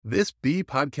This B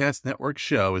Podcast Network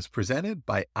show is presented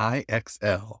by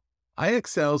IXL.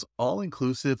 IXL's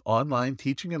all-inclusive online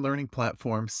teaching and learning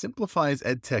platform simplifies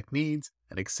edtech needs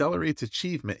and accelerates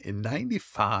achievement in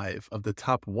 95 of the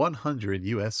top 100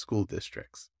 U.S. school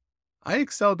districts.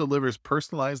 IXL delivers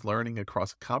personalized learning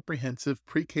across a comprehensive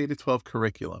pre-K-12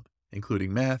 curriculum,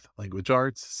 including math, language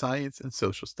arts, science, and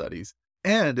social studies,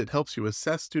 and it helps you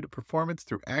assess student performance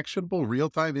through actionable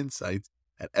real-time insights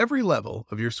at every level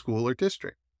of your school or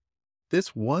district.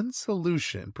 This one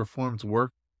solution performs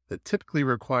work that typically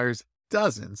requires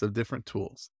dozens of different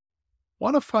tools.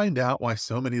 Want to find out why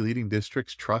so many leading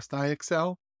districts trust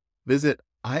IXL? Visit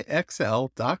IXL.com/BE.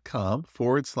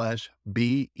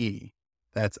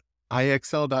 That's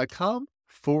IXL.com/BE.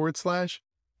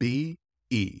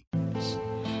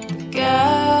 The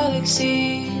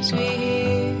galaxies we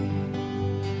hear,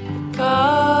 the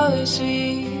colors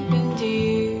we've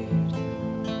endured.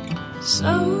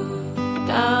 Slow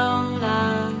down,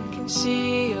 I can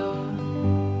see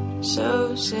you're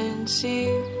so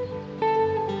sincere.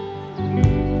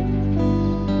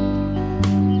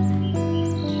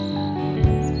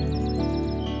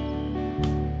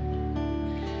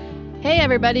 Hey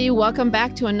everybody, welcome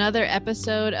back to another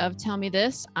episode of Tell Me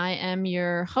This. I am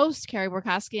your host, Carey,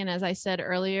 and as I said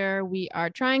earlier, we are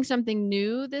trying something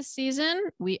new this season.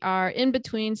 We are in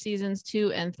between seasons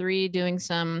 2 and 3 doing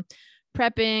some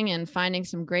prepping and finding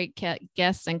some great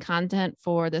guests and content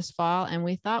for this fall, and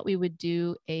we thought we would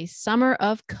do a summer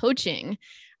of coaching.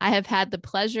 I have had the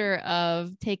pleasure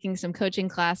of taking some coaching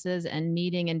classes and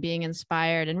meeting and being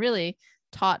inspired and really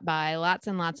taught by lots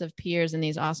and lots of peers in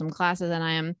these awesome classes. And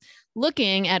I am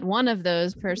looking at one of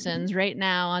those persons right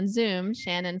now on Zoom,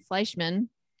 Shannon Fleishman.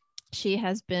 She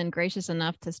has been gracious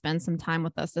enough to spend some time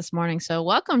with us this morning. So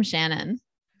welcome, Shannon.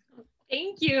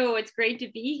 Thank you. It's great to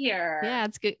be here. Yeah,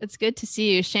 it's good. It's good to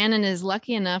see you. Shannon is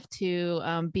lucky enough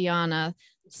to be on a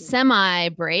semi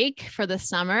break for the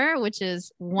summer, which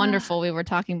is wonderful. We were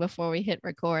talking before we hit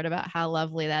record about how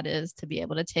lovely that is to be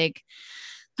able to take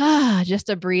just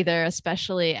a breather,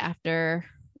 especially after,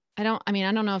 I don't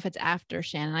know if it's after,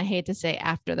 Shannon. I hate to say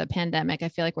after the pandemic. I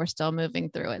feel like we're still moving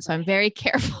through it. So I'm very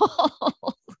careful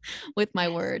with my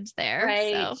words there.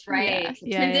 Right.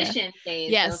 Transition phase.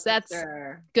 Yes, that's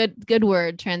good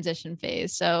word, transition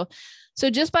phase. So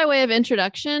just by way of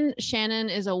introduction, Shannon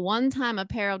is a one-time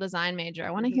apparel design major. I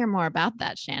want to hear more about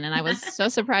that, Shannon. I was so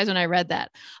surprised when I read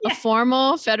that. A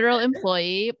formal federal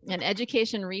employee, an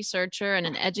education researcher, and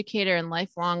an educator and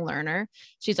lifelong learner.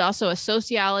 She's also a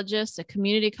sociologist, a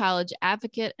community college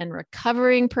advocate, and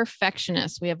recovering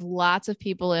perfectionist. We have lots of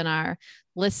people in our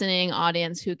listening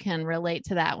audience who can relate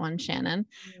to that one, Shannon.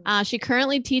 She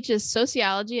currently teaches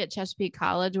sociology at Chesapeake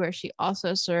College, where she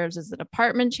also serves as the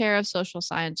department chair of social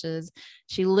sciences.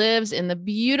 She lives in the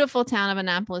beautiful town of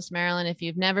Annapolis, Maryland. If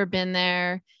you've never been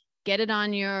there, get it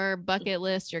on your bucket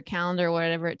list, your calendar,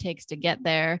 whatever it takes to get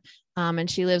there. And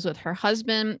she lives with her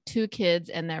husband, 2 kids,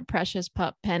 and their precious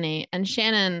pup, Penny. And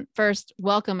Shannon, first,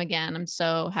 welcome again. I'm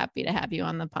so happy to have you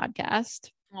on the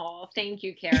podcast. Oh, thank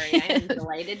you, Carey. I am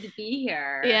delighted to be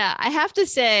here. Yeah, I have to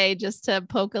say, just to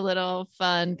poke a little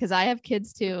fun, because I have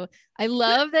kids too. I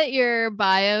love that your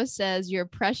bio says your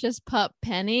precious pup,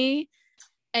 Penny,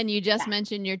 and you just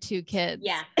mentioned your 2 kids.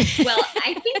 Yeah. Well,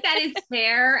 I think that is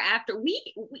fair after we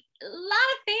a lot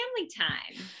of family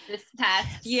time this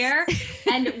past year.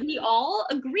 And we all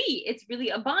agree it's really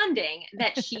a bonding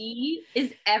that she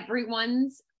is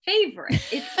everyone's favorite.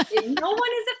 No one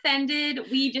is offended.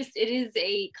 It is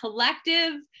a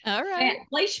collective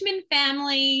Fleishman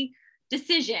family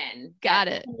decision. Got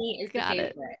it.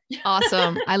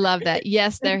 Awesome. I love that.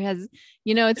 Yes, there has,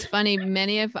 it's funny.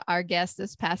 Many of our guests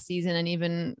this past season, and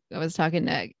even I was talking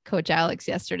to Coach Alex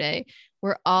yesterday,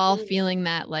 we're all feeling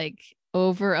that like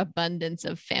overabundance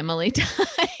of family time.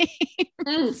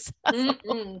 Yes,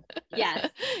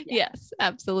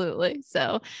 absolutely.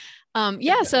 So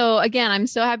so again, I'm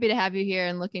so happy to have you here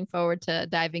and looking forward to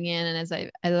diving in. And as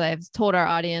I've told our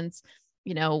audience,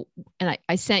 and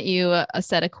I sent you a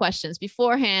set of questions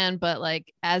beforehand, but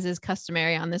like, as is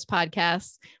customary on this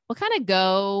podcast, we'll kind of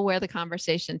go where the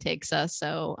conversation takes us.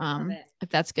 So if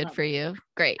that's good for you,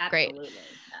 great.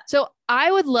 So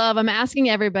I'm asking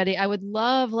everybody, I would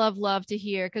love to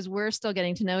hear, because we're still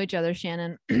getting to know each other,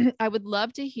 Shannon. I would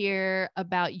love to hear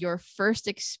about your first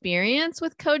experience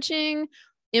with coaching,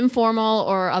 informal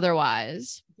or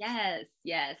otherwise. Yes.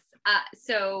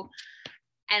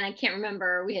 And I can't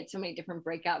remember, we had so many different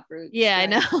breakout groups. Yeah, I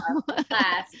know.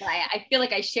 Class, but I feel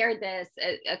like I shared this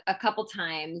a couple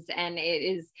times, and it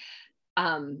is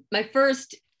my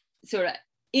first sort of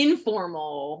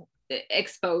informal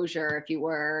exposure, if you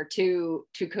were, to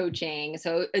coaching.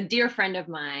 So a dear friend of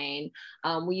mine,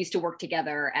 we used to work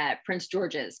together at Prince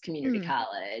George's Community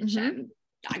College.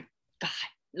 God,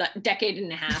 a decade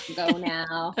and a half ago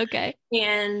now. Okay.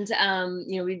 And,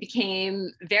 we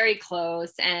became very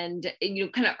close, and,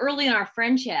 kind of early in our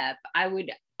friendship, I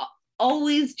would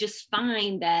always just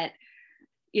find that,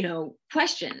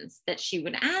 questions that she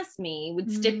would ask me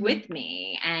would stick with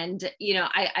me. And,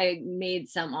 I made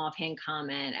some offhand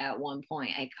comment at one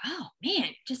point, like, oh man,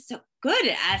 just so good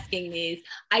at asking these.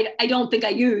 I don't think I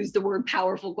used the word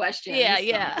powerful questions.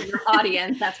 Yeah. For your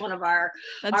audience, that's one of our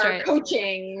right.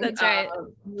 coaching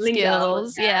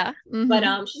skills. Yeah.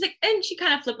 But she's like, and she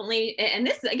kind of flippantly, and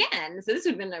this again, so this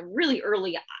would have been a really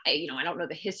early, I don't know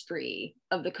the history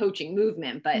of the coaching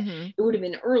movement, but it would have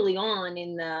been early on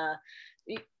in the,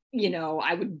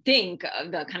 I would think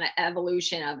of the kind of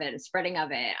evolution of it and spreading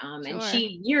of it. And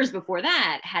she, years before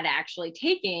that, had actually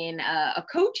taken a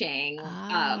coaching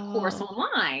course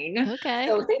online. Okay.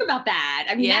 So think about that.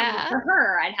 I mean, that, for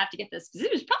her, I'd have to get this, because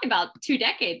it was probably about 2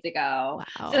 decades ago.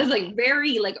 Wow. So it was like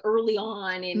very early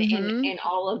on in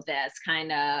all of this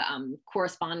kind of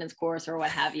correspondence course or what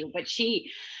have you. But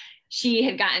she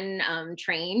had gotten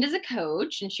trained as a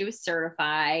coach, and she was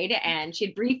certified, and she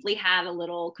had briefly had a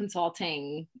little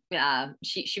consulting.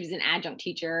 She was an adjunct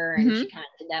teacher, and she kind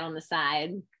of did that on the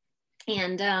side.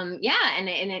 And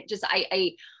and it just,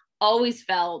 I always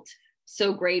felt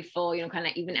so grateful, kind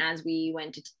of even as we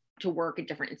went to work at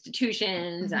different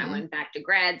institutions, and I went back to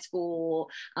grad school,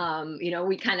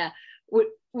 we kind of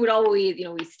would always,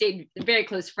 we stayed very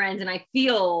close friends. And I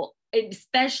feel,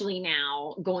 especially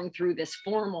now going through this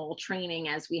formal training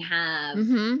as we have,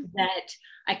 that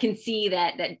I can see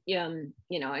that,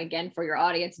 again, for your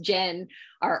audience, Jen,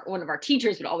 one of our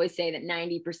teachers, would always say that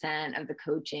 90% of the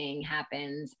coaching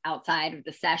happens outside of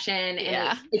the session. And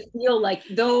I feel like,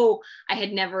 though I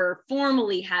had never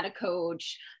formally had a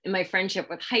coach in my friendship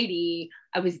with Heidi,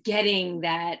 I was getting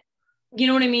that. You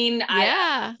know what I mean?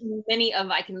 I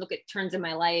can look at turns in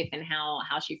my life and how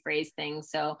she phrased things.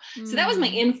 So that was my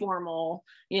informal,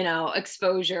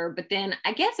 exposure. But then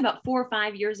I guess about 4 or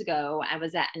 5 years ago, I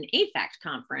was at an AFACT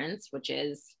conference, which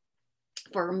is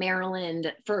for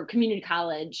Maryland, for community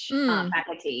college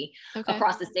faculty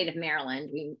across the state of Maryland.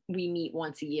 We meet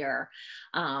once a year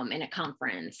in a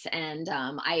conference. And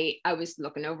I was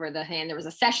looking over the hand. There was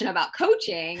a session about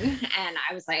coaching, and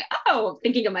I was like,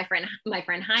 thinking of my friend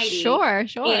Heidi. Sure.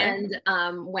 And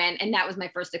and that was my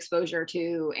first exposure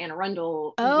to Anne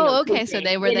Arundel. Okay. So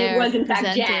they were and there. It was in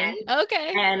fact Jen.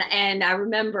 Okay. And I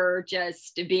remember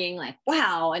just being like,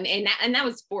 wow. And that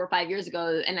was 4 or 5 years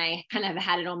ago. And I kind of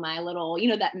had it on my little,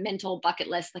 that mental bucket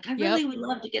list. Like, I really would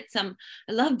love to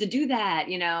I love to do that,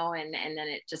 and then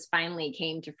it just finally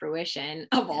came to fruition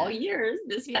of all years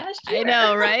this past year. I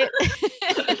know, right?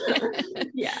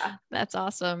 Yeah. That's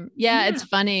awesome. Yeah. It's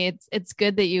funny. It's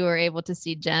good that you were able to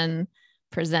see Jen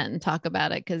present and talk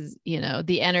about it, because,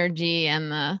 the energy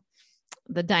and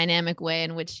the dynamic way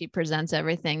in which she presents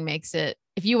everything makes it,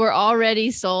 if you were already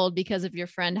sold because of your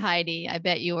friend Heidi, I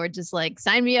bet you were just like,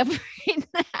 sign me up right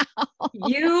now.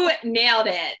 You nailed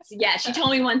it. Yeah. She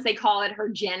told me once they call it her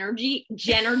Genergy.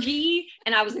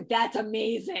 And I was like, that's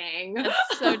amazing.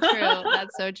 That's so true.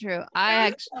 That's so true.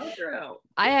 I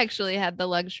actually had the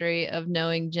luxury of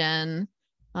knowing Jen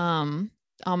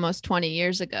almost 20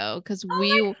 years ago, because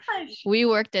we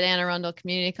worked at Anne Arundel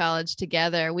Community College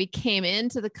together. We came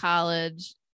into the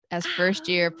college as first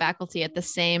year faculty at the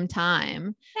same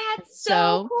time. That's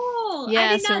so cool.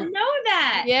 Yeah, I did not know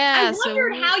that. Yeah. I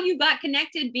wondered how you got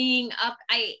connected being up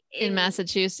in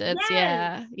Massachusetts.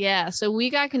 Yes. Yeah. So we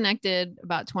got connected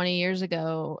about 20 years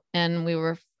ago, and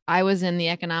I was in the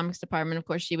economics department. Of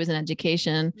course, she was in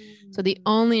education. So the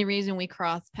only reason we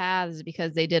crossed paths is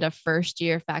because they did a first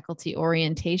year faculty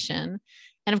orientation.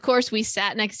 And of course, we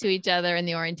sat next to each other in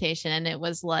the orientation, and it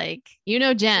was like,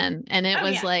 Jen, and it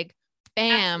was like,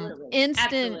 bam,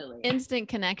 instant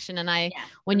connection. And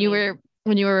when you were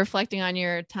reflecting on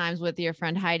your times with your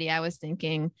friend Heidi, I was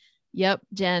thinking, yep,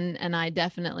 Jen and I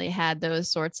definitely had those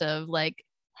sorts of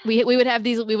we would have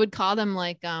these, we would call them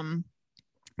like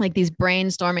these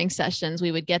brainstorming sessions.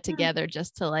 We would get together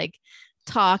just to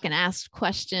talk and ask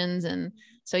questions. And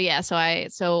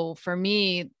so for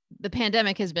me, the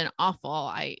pandemic has been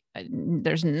awful.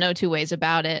 There's no two ways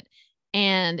about it.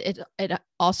 And it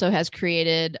also has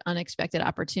created unexpected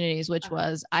opportunities, which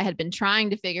was, I had been trying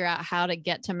to figure out how to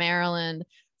get to Maryland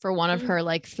for one of her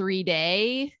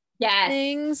 3-day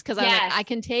things. Cause I was like, I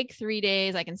can take 3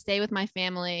 days, I can stay with my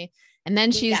family. And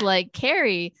then she's like,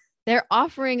 Carey, they're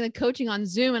offering the coaching on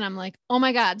Zoom, and I'm like, oh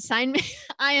my God, sign me.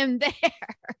 I am there.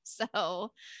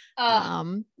 So,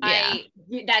 yeah.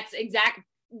 That's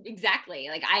exactly.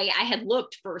 Like I had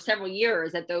looked for several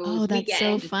years at those that's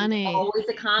weekends. so funny. Always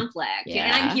a conflict. Yeah.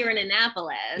 And I'm here in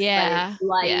Annapolis, yeah. but it's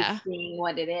life yeah. being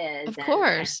what it is. Of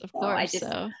course.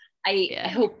 I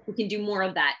hope we can do more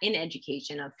of that in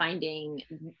education, of finding,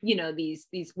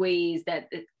 these ways that,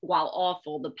 while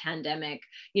awful, the pandemic,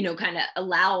 kind of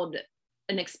allowed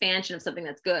an expansion of something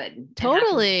that's good.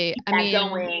 Totally. I mean,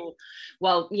 going,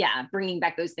 well, yeah, bringing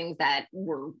back those things that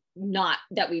we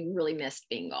really missed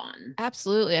being gone.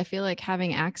 Absolutely. I feel like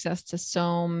having access to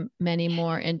so many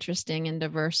more interesting and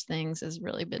diverse things has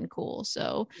really been cool.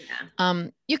 So,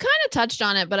 you kind of touched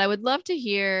on it, but I would love to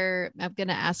hear, I'm going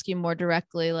to ask you more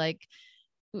directly, like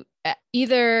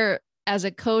either as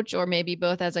a coach or maybe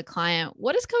both as a client,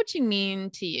 what does coaching mean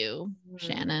to you,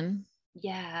 Shannon?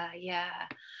 Yeah.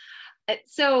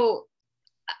 So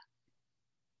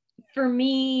for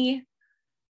me,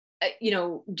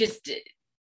 just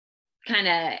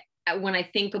kind of when I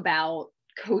think about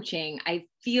coaching, I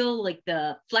feel like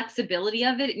the flexibility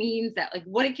of it means that, like,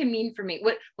 what it can mean for me,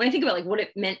 when I think about like what it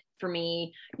meant for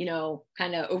me,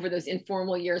 kind of over those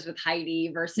informal years with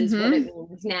Heidi versus what it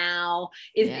means now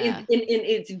is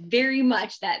it's very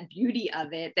much that beauty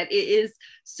of it, that it is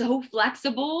so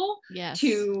flexible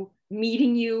to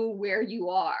meeting you where you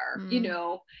are,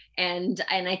 and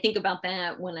I think about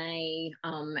that when I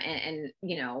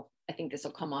I think this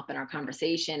will come up in our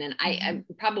conversation, and I'm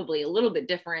probably a little bit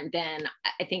different than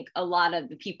I think a lot of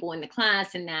the people in the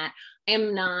class, in that I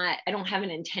don't have an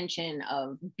intention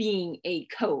of being a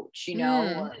coach, and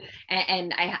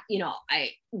I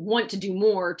want to do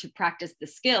more to practice the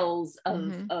skills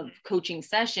of coaching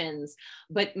sessions.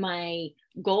 But my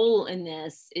goal in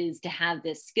this is to have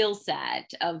this skill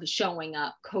set of showing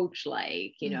up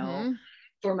coach-like,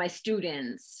 for my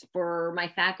students, for my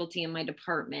faculty in my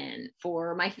department,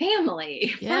 for my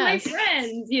family, for my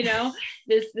friends,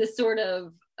 this sort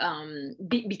of,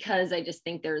 because I just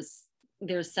think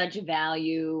there's such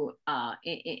value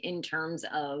in terms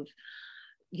of,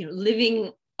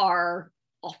 living our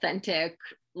authentic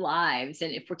lives.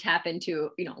 And if we're tap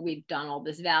into, we've done all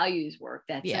this values work,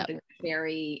 that's something that's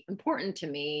very important to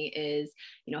me, is,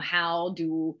 how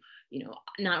do,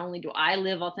 not only do I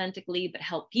live authentically, but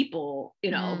help people,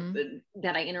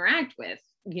 that I interact with,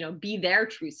 be their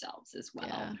true selves as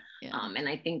well. And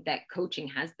I think that coaching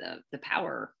has the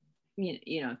power,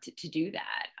 to do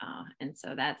that. And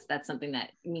so that's something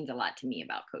that means a lot to me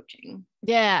about coaching.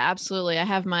 Yeah, absolutely.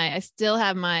 I still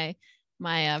have my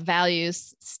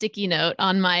values sticky note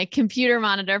on my computer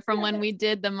monitor from when we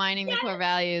did the mining the core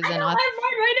values. I have mine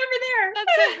right over there.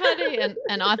 That's so funny.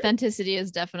 And authenticity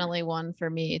is definitely one for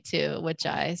me too, which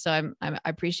I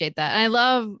appreciate that. And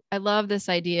I love this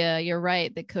idea. You're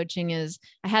right, that coaching is,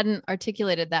 I hadn't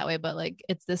articulated that way, but like,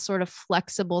 it's this sort of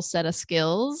flexible set of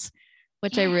skills,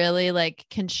 which I really like,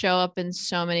 can show up in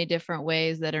so many different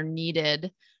ways that are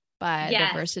needed by a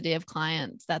diversity of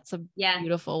clients. That's a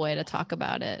beautiful way to talk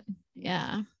about it.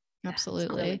 Yeah,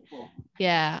 absolutely. Really cool.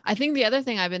 Yeah. I think the other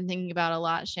thing I've been thinking about a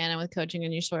lot, Shannon, with coaching,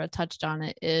 and you sort of touched on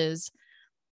it, is,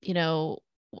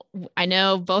 I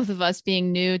know both of us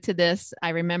being new to this, I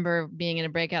remember being in a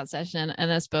breakout session, and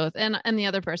us both, and the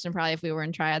other person, probably if we were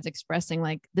in triads, expressing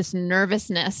like this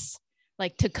nervousness,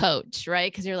 like to coach,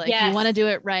 right? Because you're like, you want to do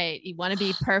it right. You want to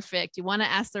be perfect. You want to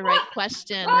ask the right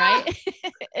question, right?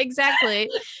 Exactly.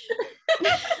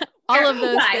 All of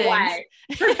those things. Why?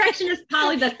 Perfectionist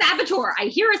Polly, the saboteur. I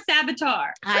hear a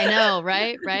saboteur. I know,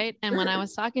 right? And when I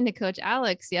was talking to Coach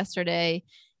Alex yesterday,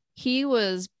 he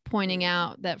was pointing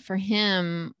out that for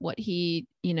him, what he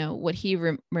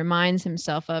reminds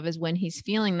himself of is, when he's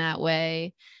feeling that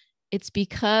way, it's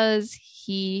because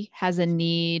he has a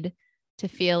need to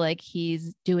feel like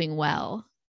he's doing well,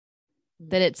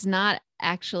 that it's not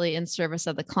actually in service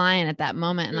of the client at that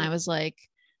moment. And I was like,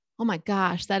 oh my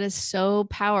gosh, that is so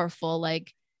powerful.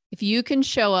 Like, if you can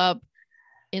show up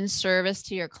in service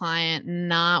to your client,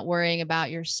 not worrying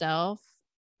about yourself,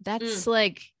 that's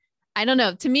like, I don't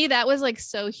know. To me, that was like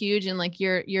so huge. And like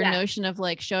your notion of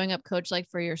like showing up coach like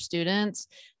for your students,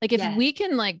 like if we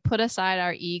can like put aside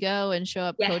our ego and show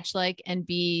up coach like, and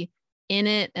be in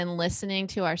it and listening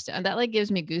to our students, that like gives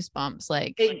me goosebumps.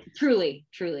 Like, it truly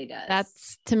does.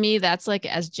 That's, to me, that's like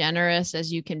as generous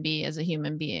as you can be as a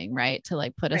human being, right? To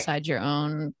like put aside your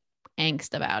own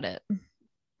angst about it.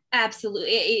 Absolutely.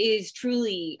 It is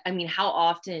truly, I mean, how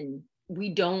often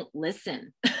we don't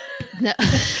listen,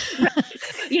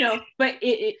 No. But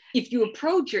if you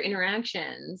approach your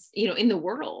interactions, in the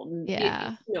world,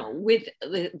 with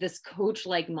this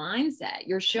coach-like mindset,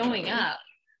 you're showing up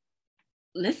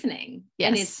listening. Yes.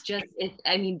 And it's just,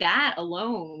 I mean, that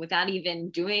alone, without even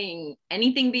doing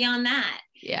anything beyond that,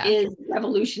 is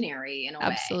revolutionary in a way.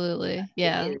 Absolutely.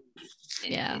 Yeah.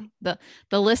 Yeah. The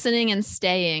listening and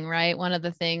staying, right? One of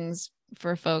the things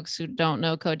for folks who don't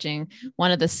know coaching,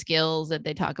 one of the skills that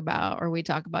they talk about, or we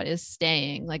talk about, is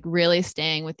staying, like really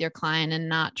staying with your client and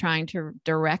not trying to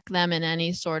direct them in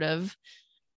any sort of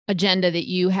agenda that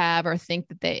you have or think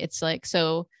that it's like,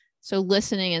 so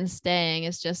listening and staying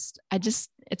is just,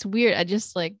 it's weird.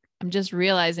 I'm just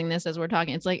realizing this as we're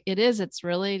talking. It's like, it's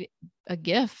really a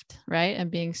gift, right? And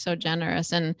being so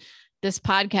generous. And this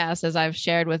podcast, as I've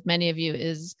shared with many of you,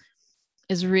 is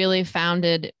really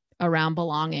founded around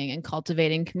belonging and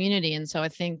cultivating community. And so I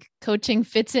think coaching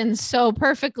fits in so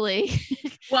perfectly.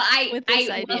 Well, I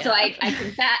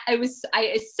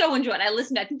so enjoyed. I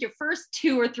listened to, I think, your first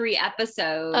 2 or 3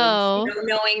 episodes,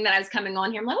 knowing that I was coming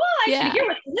on here. I'm like, well, I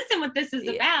should listen what this is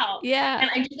about. Yeah.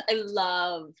 And I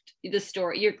loved the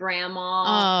story, your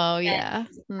grandma. Oh yeah.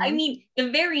 I mean,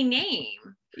 the very name.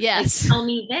 Yes. Like, tell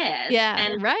me this. Yeah.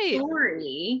 And right.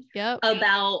 Story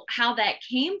about how that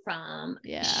came from.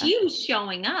 Yeah. She was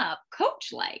showing up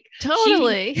coach-like.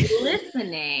 Totally. She was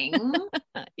listening.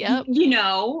 Yep.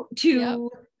 To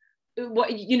what,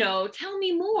 tell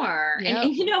me more. Yep.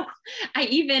 And I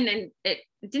even, and it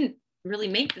didn't really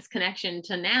make this connection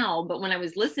to now, but when I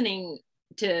was listening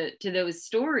to those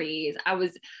stories,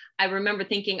 I remember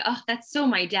thinking, oh, that's so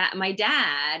my dad. My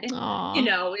dad,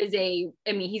 Aww.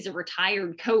 he's a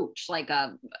retired coach, like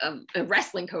a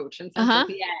wrestling coach in Central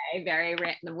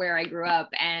PA, where I grew up.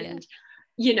 And,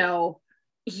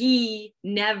 he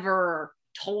never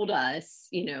told us,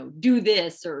 do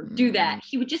this or do that.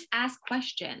 He would just ask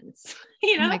questions,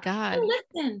 Oh my God.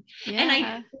 Listen. Yeah. And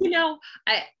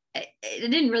I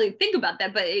didn't really think about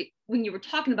that, but when you were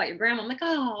talking about your grandma, I'm like, oh,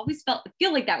 I always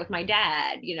feel like that with my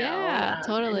dad, Yeah,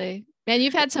 totally. And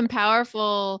you've had some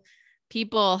powerful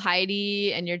people,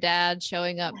 Heidi and your dad,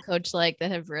 showing up coach-like,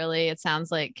 that have really, it sounds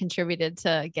like, contributed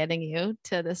to getting you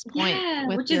to this point. Yeah,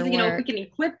 with which your is, work. we can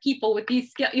equip people with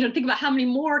these skills, think about how many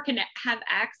more can have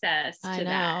access to I know,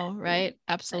 that. right?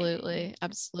 Absolutely.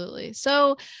 Absolutely.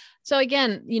 So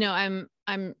again,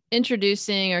 I'm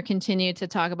introducing or continue to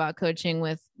talk about coaching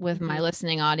with my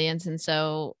listening audience.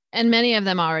 And many of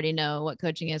them already know what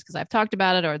coaching is because I've talked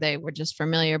about it, or they were just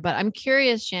familiar, but I'm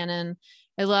curious, Shannon.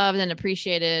 I loved and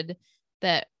appreciated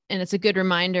that. And it's a good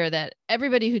reminder that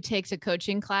everybody who takes a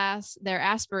coaching class, their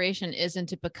aspiration isn't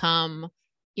to become,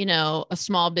 a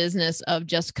small business of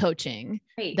just coaching,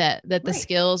 right. that the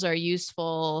skills are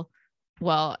useful.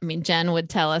 Well, I mean, Jen would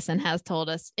tell us and has told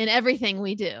us in everything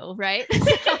we do, right?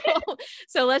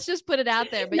 So let's just put it out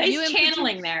there. But nice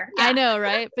channeling there. Yeah. I know,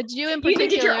 right? But you in particular, you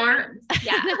did your arms.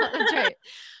 Yeah, that's right.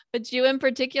 But you in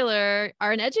particular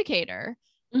are an educator,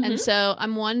 and so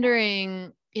I'm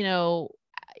wondering,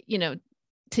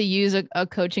 to use a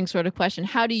coaching sort of question,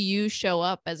 how do you show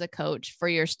up as a coach for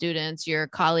your students, your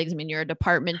colleagues? I mean, you're a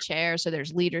department chair, so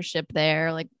there's leadership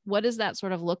there. Like, what does that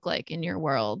sort of look like in your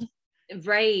world?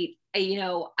 Right.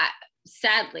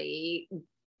 Sadly,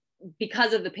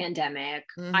 because of the pandemic,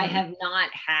 I have not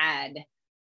had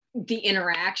the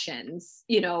interactions,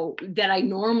 that I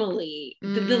normally,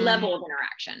 the level of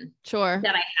interaction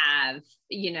that I have,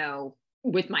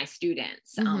 with my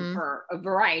students, for a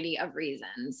variety of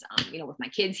reasons. With my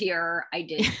kids here, I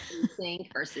did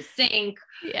sync versus sync,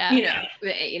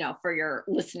 for your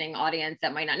listening audience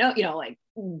that might not know, like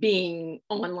being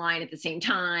online at the same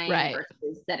time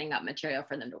versus setting up material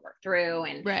for them to work through.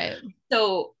 And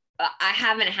so I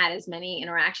haven't had as many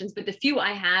interactions, but the few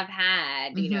I have had,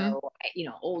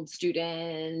 old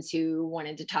students who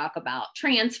wanted to talk about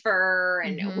transfer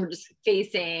and we're just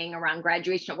facing around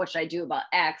graduation, what should I do about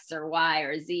X or Y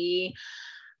or Z?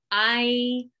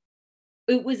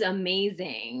 It was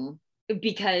amazing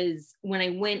because when I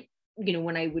went,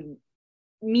 when I would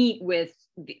meet with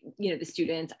the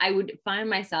students, I would find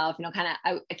myself,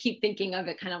 I keep thinking of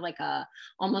it kind of like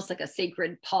almost like a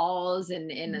sacred pause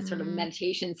and in a sort of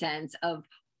meditation sense of,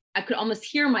 I could almost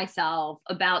hear myself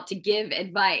about to give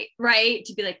advice, right?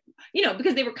 To be like,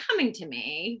 because they were coming to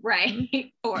me, right?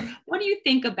 Or what do you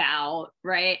think about,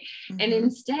 right? And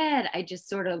instead I just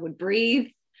sort of would breathe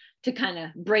to kind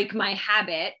of break my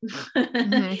habit.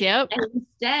 Yep. And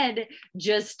instead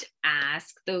just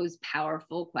ask those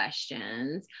powerful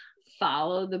questions,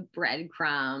 follow the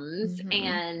breadcrumbs,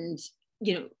 and,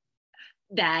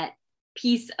 that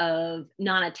piece of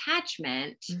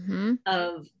non-attachment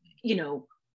of,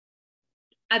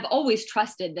 I've always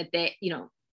trusted that they,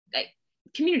 that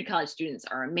community college students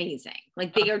are amazing.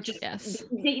 Like they are just,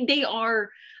 they are,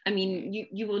 I mean,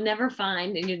 you will never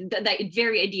find that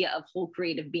very idea of whole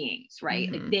creative beings, right?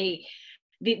 Like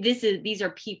these are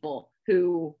people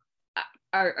who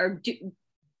are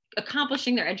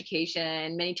accomplishing their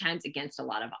education many times against a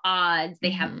lot of odds.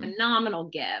 They have phenomenal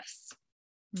gifts.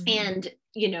 And,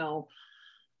 you know,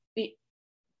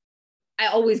 I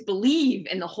always believe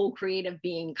in the whole creative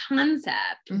being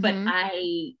concept, but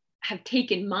I have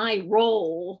taken my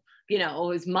role, you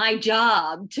know, as my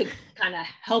job to kind of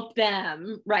help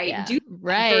them, right? Yeah. Do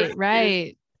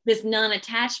right. This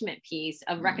non-attachment piece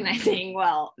of recognizing,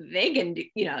 well, they can do,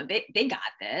 you know, they got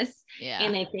this. Yeah.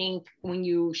 And I think when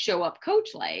you show up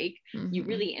coach-like, you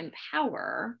really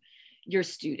empower your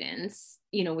students,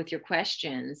 you know, with your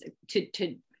questions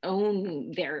to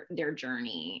own their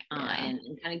journey and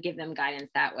kind of give them guidance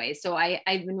that way. So I've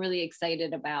been really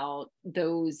excited about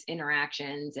those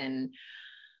interactions. And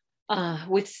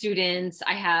with students,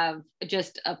 I have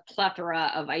just a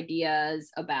plethora of ideas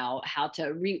about how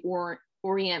to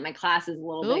orient my classes a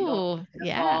little bit. Ooh,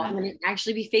 yeah. Fall. I'm going to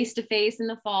actually be face-to-face in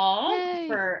the fall. Yay.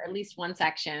 For at least one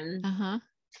section.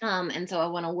 And so I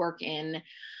want to work in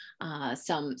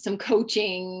some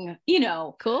coaching, you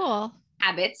know, cool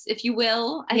habits, if you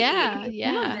will. Yeah. Some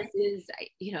of this is,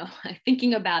 you know,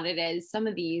 thinking about it as some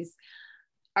of these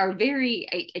are very,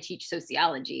 I teach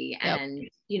sociology and,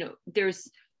 you know,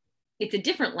 it's a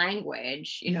different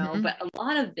language, you know, but a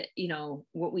lot of the, you know,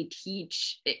 what we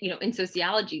teach, you know, in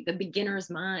sociology, the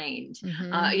beginner's mind,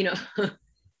 you know,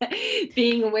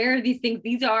 being aware of these things,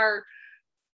 these are,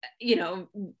 you know,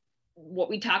 what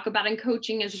we talk about in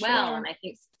coaching as well. And I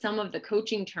think some of the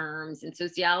coaching terms in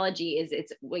sociology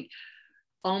it's like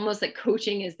almost like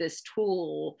coaching is this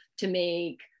tool to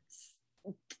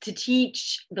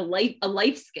teach a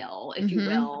life skill, if you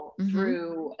will,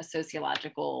 through a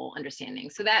sociological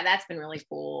understanding. So that's been really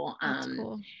cool.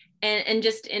 Cool. And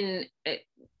just in,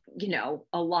 you know,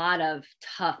 a lot of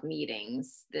tough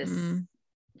meetings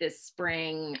this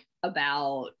spring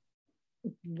about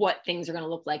what things are going to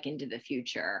look like into the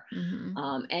future,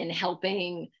 and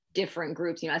helping different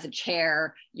groups. You know, as a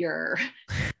chair, you're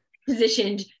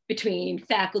positioned between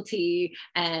faculty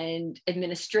and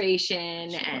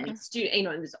administration and student, you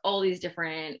know, there's all these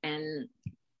different, and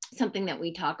something that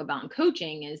we talk about in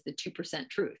coaching is the 2%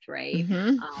 truth, right?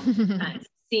 Kind of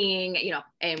seeing, you know,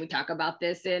 and we talk about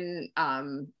this in,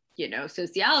 you know,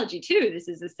 sociology too. This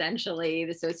is essentially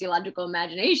the sociological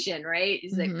imagination, right?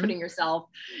 It's like putting yourself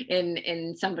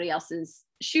in somebody else's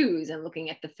shoes and looking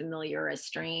at the familiar as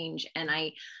strange. And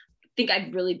I think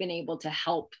I've really been able to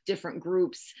help different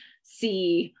groups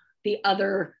see the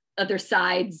other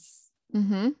sides,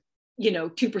 you know,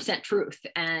 2% truth,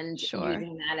 and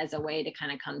using that as a way to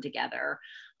kind of come together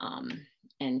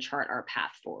and chart our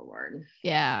path forward.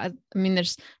 Yeah. I mean,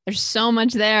 there's so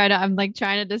much there. I'm like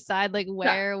trying to decide like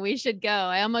where we should go.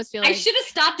 I almost feel like I should have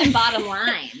stopped in bottom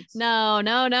line. No.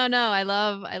 I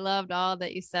loved all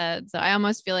that you said. So I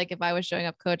almost feel like if I was showing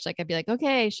up coach, like I'd be like,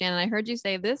 okay, Shannon, I heard you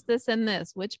say this, and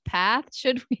this, which path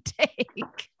should we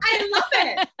take? I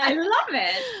love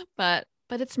it. But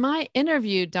it's my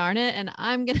interview, darn it. And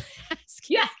I'm going to ask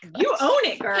you. Yeah, you own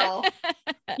it, girl.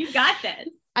 You got this.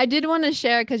 I did want to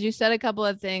share, because you said a couple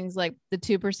of things like the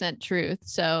 2% truth.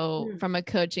 So from a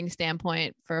coaching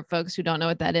standpoint, for folks who don't know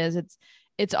what that is,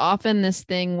 it's often this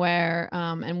thing where,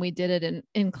 and we did it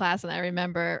in class, and I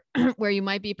remember where you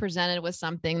might be presented with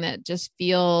something that just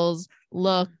feels,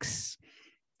 looks,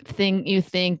 you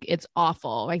think it's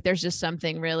awful. Like there's just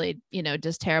something really, you know,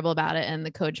 just terrible about it. And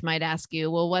the coach might ask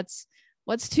you, well, what's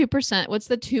 2%? What's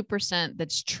the 2%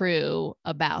 that's true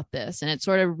about this? And it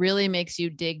sort of really makes you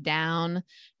dig down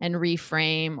and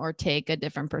reframe or take a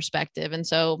different perspective. And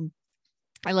so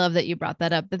I love that you brought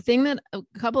that up. A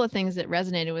couple of things that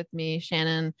resonated with me,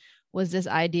 Shannon, was this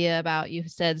idea about, you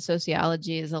said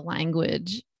sociology is a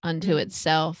language unto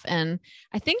itself. And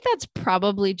I think that's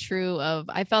probably true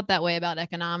I felt that way about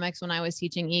economics when I was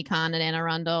teaching econ at Anne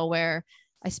Arundel, where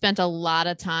I spent a lot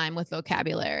of time with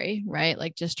vocabulary, right?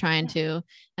 Like just trying to,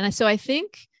 so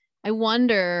I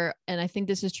wonder, and I think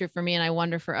this is true for me, and I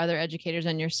wonder for other educators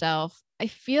and yourself, I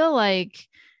feel like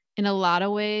in a lot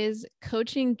of ways,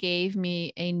 coaching gave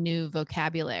me a new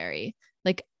vocabulary.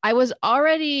 Like I was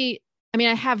already, I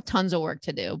have tons of work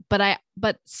to do, but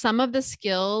some of the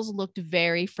skills looked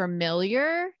very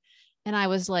familiar. And I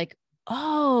was like,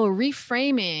 oh,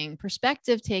 reframing,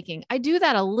 perspective taking. I do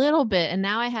that a little bit. And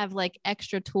now I have like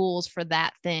extra tools for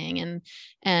that thing,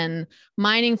 and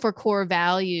mining for core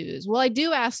values. Well, I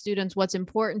do ask students what's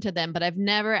important to them, but I've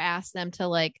never asked them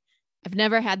to I've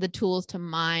never had the tools to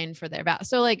mine for their value.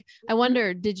 So like, I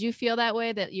wonder, did you feel that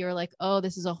way, that you're like, oh,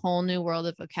 this is a whole new world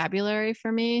of vocabulary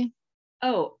for me?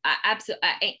 Oh,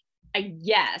 absolutely.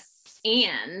 Yes.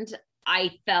 And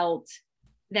I felt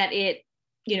that it,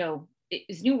 it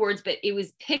was new words, but it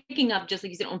was picking up, just like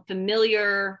you said, on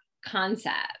familiar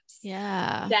concepts.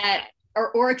 Yeah. That,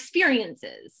 or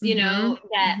experiences, you know,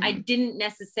 that I Mm-hmm. didn't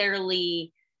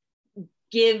necessarily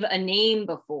give a name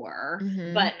before,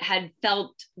 Mm-hmm. but had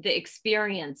felt the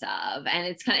experience of. And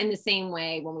it's kind of in the same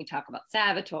way when we talk about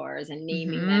saboteurs and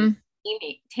naming Mm-hmm. them,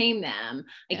 tame them,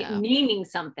 like Yeah. naming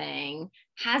something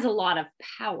has a lot of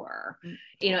power,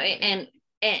 you know,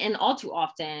 and all too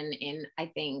often in, I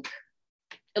think,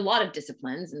 a lot of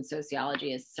disciplines, and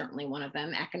sociology is certainly one of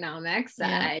them, economics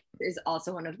is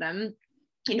also one of them,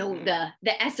 you know, the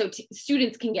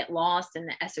students can get lost in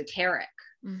the esoteric,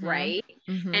 Mm-hmm. right?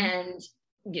 Mm-hmm. And,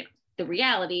 you know, the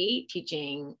reality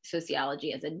teaching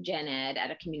sociology as a gen ed at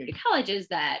a community college is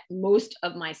that most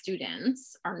of my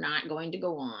students are not going to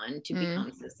go on to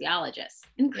become sociologists.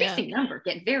 Increasing number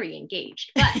get very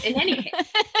engaged, but in any case,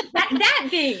 that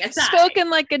being aside, spoken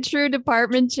like a true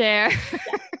department chair.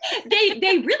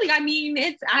 they really, I mean,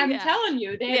 I'm telling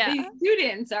you, these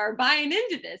students are buying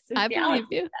into this. I believe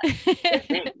you.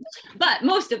 But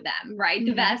most of them, right?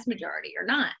 The vast majority are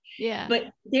not. Yeah.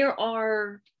 But there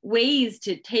are ways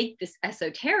to take this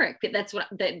esoteric, that's what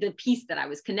the piece that I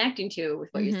was connecting to with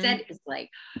what you said is like,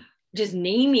 just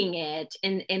naming it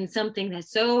in something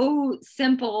that's so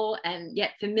simple and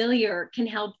yet familiar can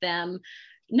help them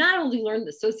not only learn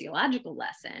the sociological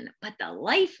lesson, but the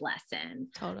life lesson.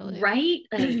 Totally. Right?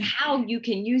 Like how you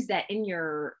can use that in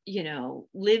your, you know,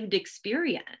 lived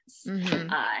experience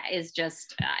is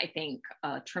just, I think,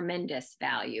 a tremendous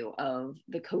value of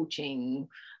the coaching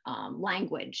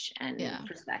language and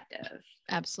perspective.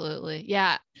 Absolutely.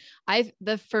 Yeah.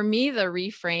 For me, the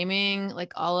reframing,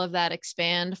 like all of that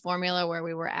expand formula where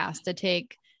we were asked to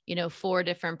take, you know, 4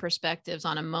 different perspectives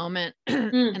on a moment.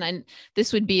 And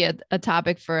this would be a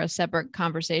topic for a separate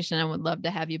conversation. I would love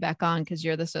to have you back on because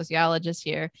you're the sociologist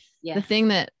here. Yeah. The thing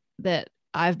that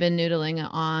I've been noodling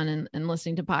on and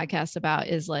listening to podcasts about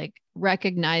is like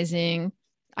recognizing,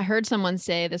 I heard someone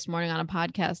say this morning on a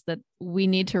podcast that we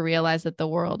need to realize that the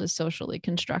world is socially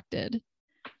constructed.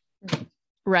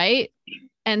 Right.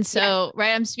 And so,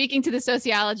 right, I'm speaking to the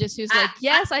sociologist who's like,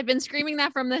 yes, I've been screaming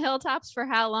that from the hilltops for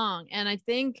how long? And I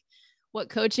think what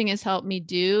coaching has helped me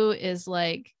do is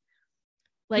like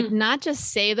not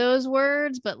just say those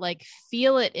words, but like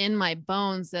feel it in my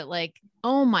bones that like,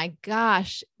 oh my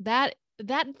gosh, that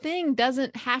thing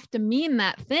doesn't have to mean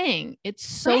that thing. It's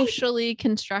socially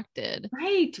constructed.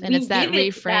 Right. And it's that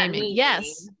reframing.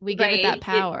 Yes. We give it that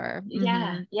power.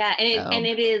 Yeah. And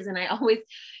it is. And I always,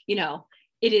 you know,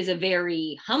 it is a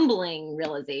very humbling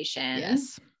realization.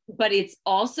 Yes. But it's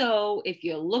also, if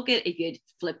you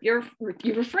flip your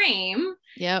frame,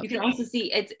 you can also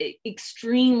see it's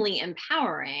extremely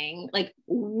empowering. Like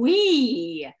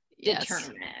we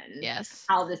determine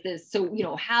how this is. So, you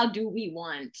know, how do we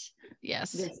want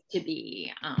this to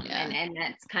be? And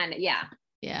that's kind of,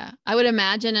 Yeah. I would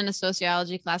imagine in a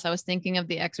sociology class, I was thinking of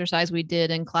the exercise we did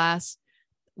in class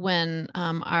when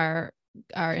our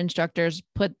instructors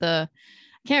put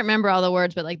I can't remember all the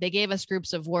words, but like they gave us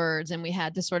groups of words and we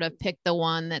had to sort of pick the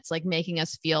one that's like making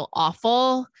us feel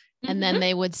awful. And then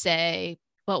they would say,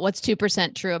 but what's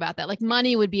 2% true about that? Like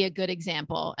money would be a good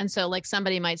example. And so like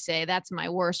somebody might say, that's my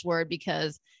worst word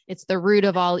because it's the root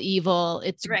of all evil.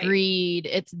 It's greed.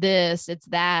 It's this, it's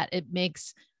that. It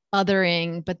makes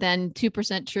othering. But then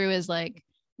 2% true is like,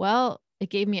 well, it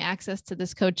gave me access to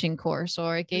this coaching course,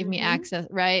 or it gave me access.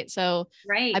 Right. So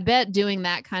I bet doing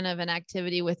that kind of an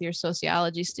activity with your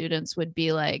sociology students would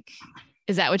be like,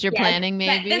 is that what you're planning?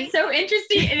 Maybe that's so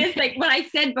interesting. It is like what I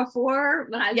said before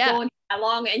when I was going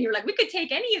along and you're like, we could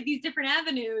take any of these different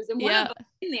avenues. And one of them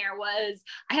in there was,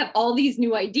 I have all these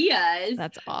new ideas.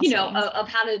 That's awesome. You know, of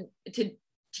how to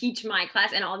teach my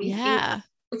class, and all these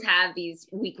have these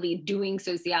weekly doing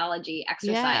sociology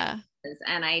exercises.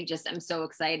 And I just am so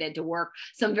excited to work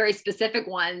some very specific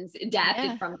ones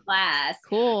adapted from class.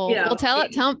 Cool. You know,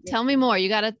 well, tell me more. You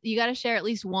gotta share at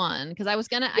least one. Because I was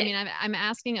gonna, I mean, I'm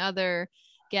asking other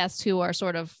guests who are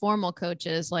sort of formal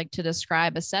coaches, like to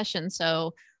describe a session.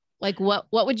 So like, what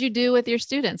would you do with your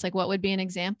students? Like, what would be an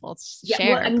example?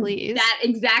 Share, please. That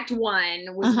exact one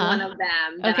was one of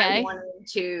them that I wanted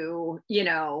to, you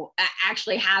know,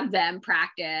 actually have them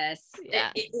practice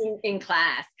in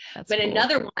class. But cool.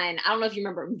 Another one, I don't know if you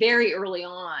remember, very early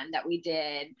on that we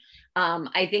did.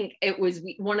 I think it was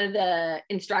one of the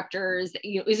instructors,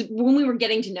 you know, it was when we were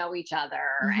getting to know each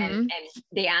other, and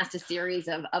they asked a series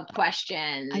of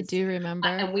questions. I do remember.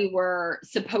 And we were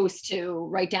supposed to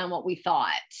write down what we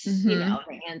thought, you know,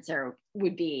 the answer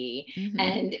would be.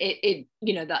 And it,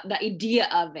 you know, the idea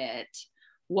of it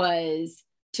was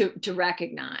to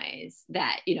recognize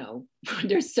that,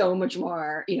 there's so much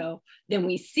more, than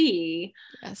we see.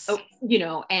 Yes.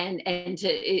 And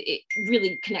it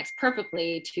really connects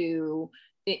perfectly to,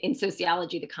 in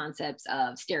sociology, the concepts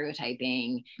of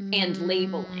stereotyping and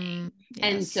labeling. Yes.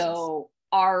 And so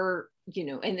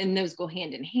and those go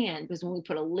hand in hand, because when we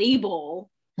put a label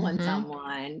on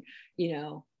someone,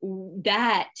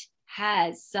 that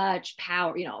has such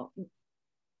power.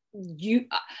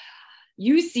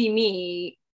 You see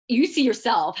me, you see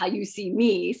yourself how you see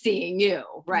me seeing you,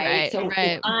 right? So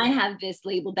if I have this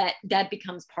label, that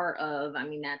becomes part of,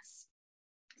 that's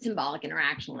symbolic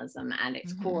interactionalism at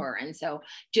its core. And so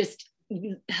just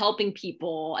helping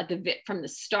people from the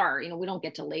start, we don't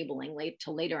get to labeling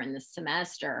till later in the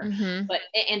semester,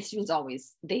 and students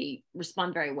always, they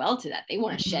respond very well to that. They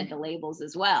want to shed the labels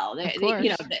as well.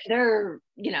 They're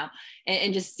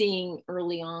and just seeing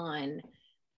early on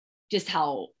just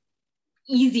how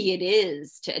easy it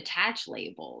is to attach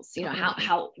labels,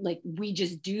 how like we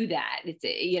just do that. It's,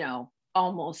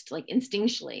 almost like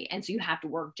instinctually. And so you have to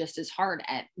work just as hard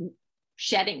at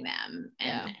shedding them.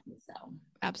 And so.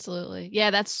 Absolutely.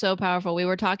 Yeah. That's so powerful. We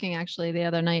were talking actually the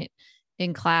other night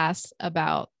in class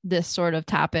about this sort of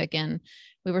topic, and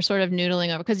we were sort of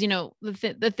noodling over, because,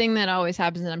 the thing that always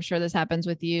happens, and I'm sure this happens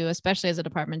with you, especially as a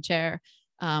department chair,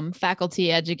 faculty,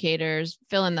 educators,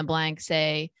 fill in the blank,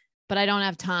 say, but I don't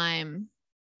have time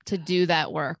to do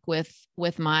that work with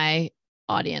my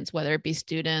audience, whether it be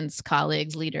students,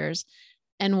 colleagues, leaders.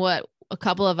 And what a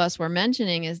couple of us were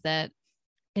mentioning is that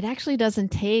it actually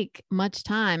doesn't take much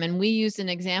time. And we used an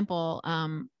example.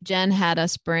 Jen had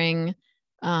us bring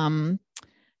a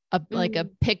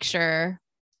picture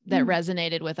that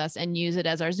resonated with us and use it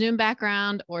as our Zoom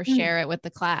background or share it with the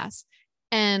class.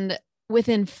 And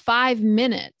within 5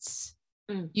 minutes,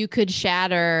 you could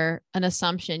shatter an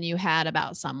assumption you had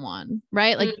about someone,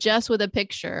 right? Like just with a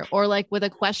picture, or like with a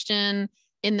question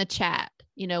in the chat,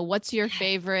 what's your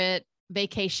favorite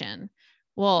vacation?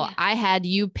 Well, I had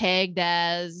you pegged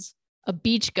as a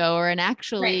beach goer, and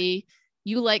actually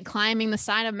you like climbing the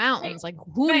side of mountains. Like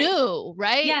who knew?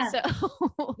 Right. Yeah.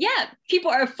 So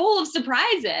people are full of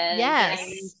surprises.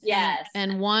 Yes. Yes.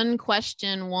 And one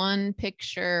question, one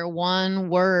picture, one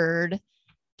word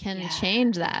can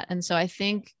change that. And so I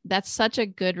think that's such a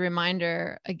good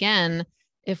reminder, again,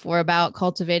 if we're about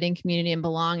cultivating community and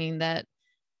belonging, that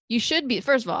you should be,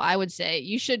 first of all, I would say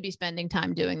you should be spending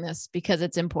time doing this because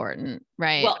it's important,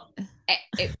 right? Well,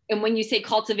 and when you say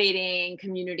cultivating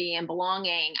community and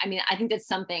belonging, I think that's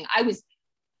something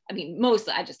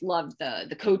mostly I just loved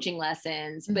the coaching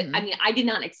lessons, but I did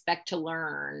not expect to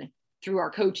learn through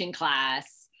our coaching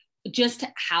class just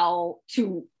how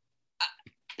to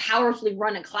powerfully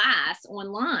run a class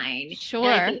online.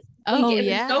 Sure.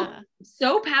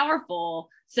 So powerful.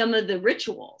 Some of the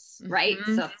rituals, right?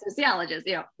 So sociologists,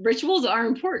 rituals are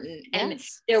important. And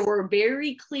there were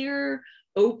very clear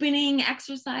opening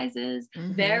exercises,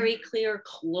 very clear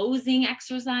closing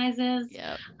exercises.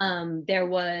 There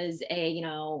was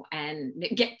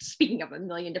speaking of a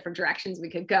million different directions we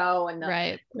could go, and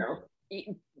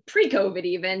pre-COVID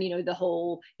even, the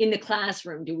whole in the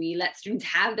classroom, do we let students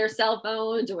have their cell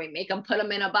phones? Do we make them put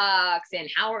them in a box? And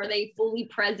how are they fully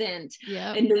present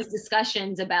in those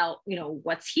discussions about,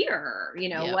 what's here,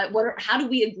 how do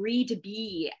we agree to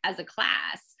be as a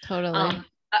class? Totally.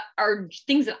 Are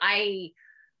things that I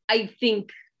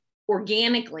think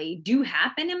organically do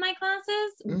happen in my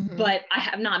classes, but I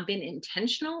have not been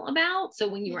intentional about. So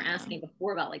when you were asking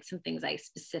before about like some things I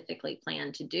specifically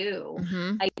plan to do,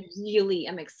 I really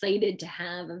am excited to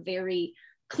have a very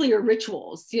clear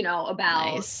rituals,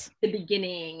 about the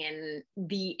beginning and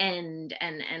the end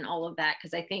and all of that.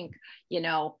 Cause I think,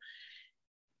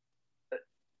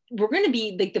 we're going to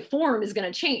be like, the form is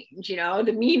going to change,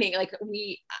 the meaning, like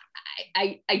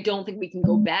I don't think we can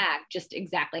go back just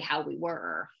exactly how we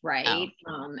were. Right.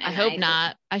 And I hope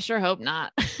not. I sure hope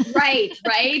not. Right.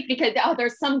 Because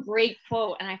there's some great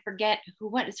quote, and I forget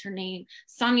what is her name?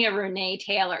 Sonia Renee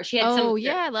Taylor. She had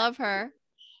I love her.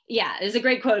 Yeah. There's a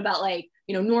great quote about like,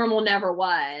 normal never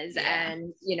was.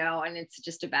 And, and it's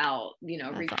just about,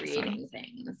 That's recreating awesome.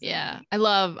 things. Yeah. I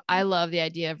love the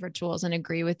idea of rituals and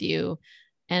agree with you.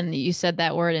 And you said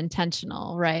that word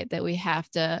intentional, right? That we have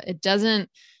to,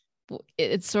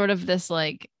 it's sort of this,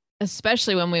 like,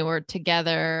 especially when we were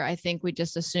together, I think we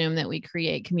just assume that we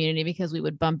create community because we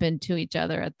would bump into each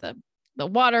other at the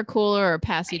water cooler or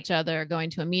pass each other going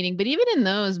to a meeting. But even in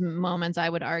those moments, I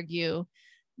would argue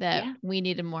that we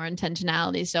needed more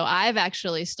intentionality. So I've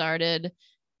actually started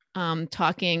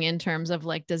talking in terms of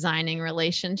like designing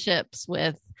relationships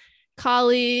with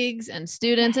colleagues and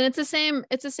students. And it's the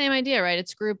same idea, right?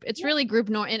 It's really group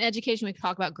norm. In education, we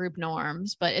talk about group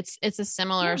norms, but it's a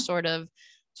similar sort of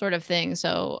thing.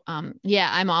 So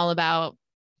I'm all about,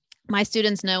 my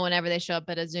students know whenever they show up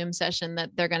at a Zoom session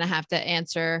that they're going to have to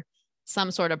answer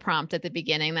some sort of prompt at the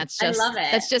beginning. That's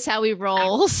just how we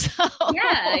roll. So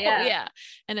yeah.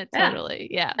 And it totally,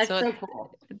 That's so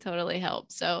cool. It totally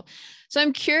helps. So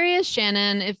I'm curious,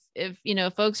 Shannon,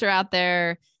 if, folks are out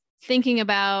there thinking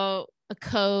about a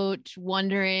coach,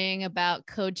 wondering about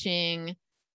coaching,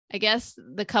 I guess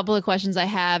the couple of questions I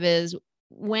have is,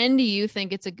 when do you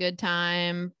think it's a good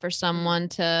time for someone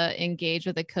to engage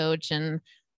with a coach? And,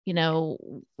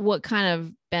 what kind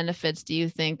of benefits do you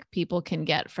think people can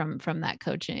get from that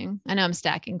coaching? I know I'm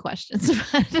stacking questions,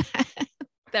 but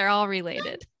they're all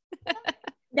related.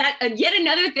 That yet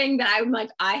another thing that I'm like,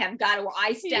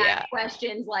 I stack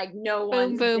questions like no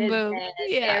one's business.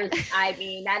 Yeah.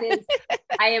 That is,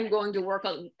 I am going to work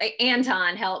on,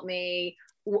 Anton helped me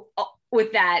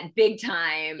with that big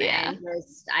time. Yeah. And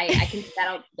just, I think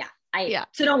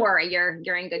so don't worry, you're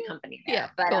in good company there. Yeah,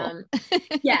 but cool.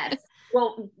 Yes.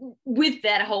 Well, with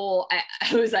that whole,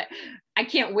 I was like, I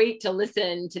can't wait to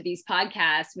listen to these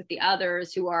podcasts with the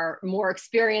others who are more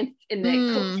experienced in the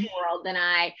coaching world than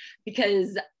I,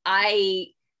 because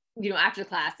after the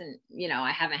class and,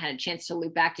 I haven't had a chance to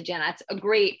loop back to Jen. That's a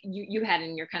great, you had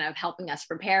in your kind of helping us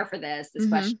prepare for this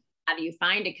question, how do you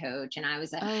find a coach? And I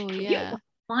was like,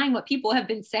 find what people have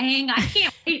been saying. I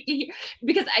can't wait to hear,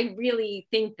 because I really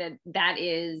think that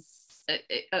is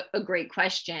a great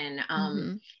question.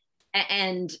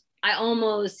 And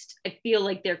I feel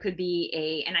like there could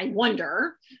be and I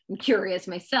wonder, I'm curious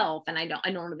myself, and I don't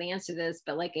know the answer to this,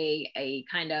 but like a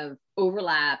kind of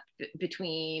overlap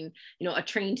between, a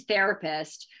trained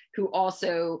therapist who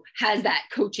also has that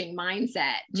coaching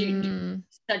mindset,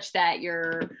 such that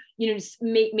you're, just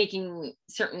making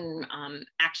certain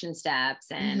action steps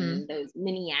and those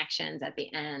mini actions at the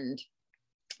end.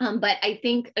 But I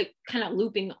think kind of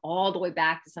looping all the way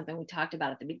back to something we talked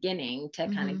about at the beginning to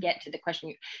kind of get to the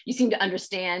question, you seem to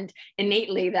understand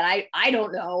innately that I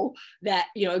don't know that,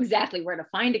 exactly where to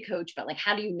find a coach, but like,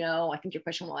 how do you know? I think your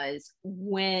question was,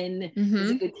 when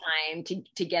is a good time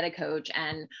to get a coach?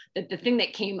 And the thing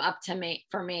that came up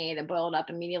for me that boiled up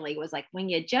immediately was like, when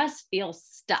you just feel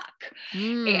stuck.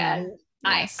 And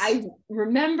yes. I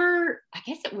remember, I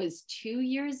guess it was 2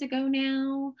 years ago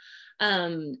now,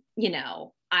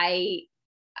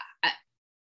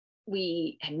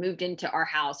 we had moved into our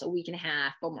house a week and a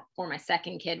half before my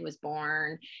second kid was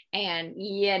born. And,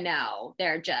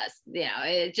 they're just,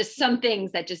 it's just some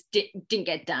things that just didn't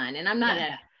get done. And I'm not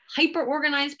a hyper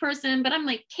organized person, but I'm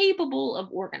like capable of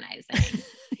organizing.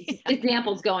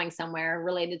 Examples going somewhere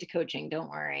related to coaching. Don't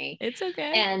worry. It's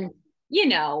okay. And,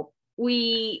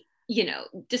 we,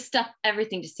 just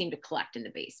everything just seemed to collect in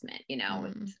the basement,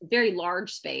 it's a very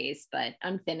large space, but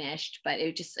unfinished, but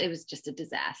it was just a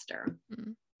disaster.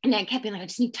 And I kept being like, I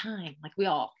just need time. Like we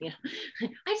all, I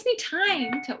just need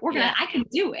time to organize. I can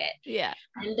do it. Yeah.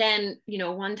 And then,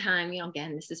 one time,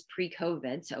 again, this is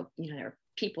pre-COVID. So, there were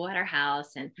people at our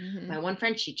house, and my one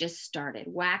friend, she just started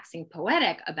waxing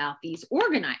poetic about these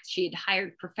organizers. She had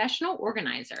hired professional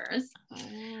organizers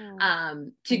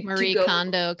to Marie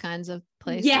Kondo kinds of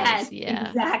places. Yes,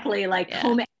 exactly. Like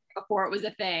home before it was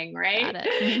a thing, right? Got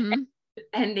it.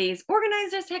 And these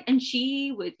organizers and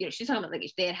she was, she's talking about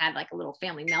like they had like a little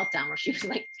family meltdown where she was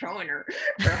like throwing her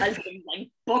husband's like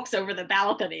books over the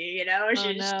balcony,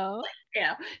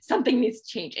 something needs to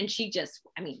change. And she just,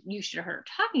 you should have heard her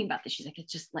talking about this. She's like,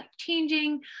 it's just like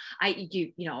changing.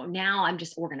 Now I'm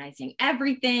just organizing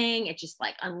everything. It just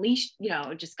like unleashed,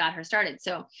 just got her started.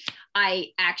 So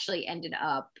I actually ended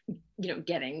up,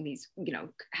 getting these,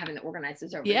 having the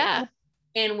organizers over there.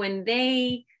 And when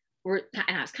they were,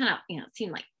 and I was kind of, it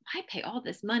seemed like, why pay all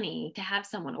this money to have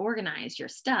someone organize your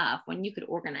stuff when you could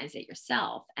organize it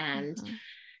yourself? And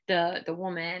the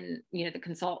woman, the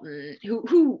consultant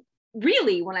who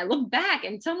really, when I look back,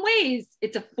 in some ways,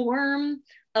 it's a form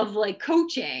of like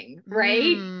coaching, right?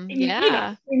 In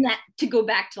that, to go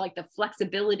back to like the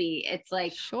flexibility, it's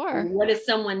like, sure, what does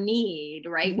someone need,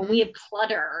 right? When we have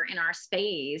clutter in our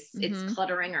space, it's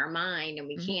cluttering our mind, and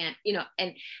we can't,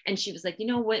 and she was like,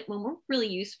 what, when we're really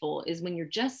useful is when you're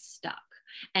just stuck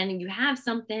and you have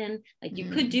something like you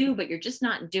could do, but you're just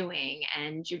not doing,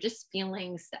 and you're just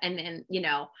feeling, and then,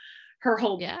 her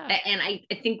whole, and I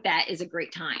think that is a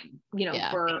great time,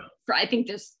 for I think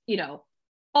there's,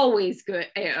 always good.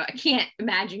 I can't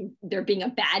imagine there being a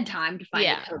bad time to find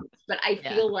a coach, but I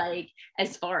feel like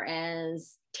as far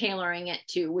as tailoring it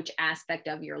to which aspect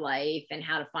of your life and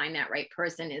how to find that right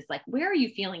person is like, where are you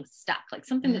feeling stuck? Like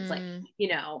something that's like, you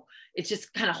know, it's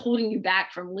just kind of holding you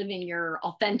back from living your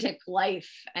authentic life.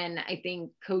 And I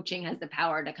think coaching has the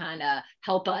power to kind of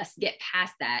help us get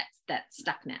past that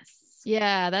stuckness.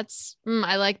 Yeah, that's,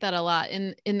 I like that a lot.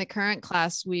 In the current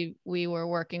class, we were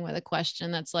working with a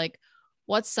question that's like,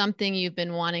 what's something you've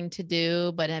been wanting to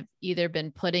do, but have either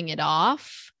been putting it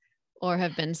off or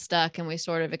have been stuck? And we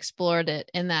sort of explored it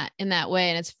in that way.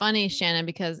 And it's funny, Shannon,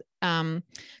 because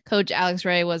Coach Alex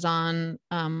Ray was on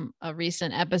a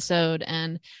recent episode,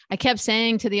 and I kept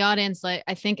saying to the audience, like,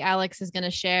 I think Alex is going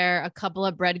to share a couple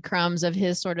of breadcrumbs of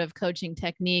his sort of coaching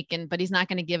technique, but he's not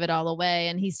going to give it all away.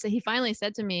 And he finally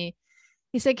said to me,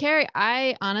 he said, Carey,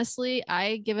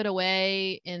 I give it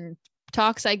away in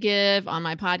talks I give on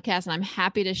my podcast, and I'm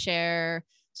happy to share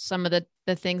some of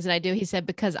the things that I do. He said,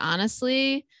 because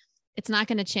honestly, it's not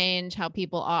going to change how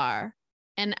people are.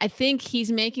 And I think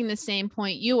he's making the same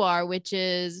point you are, which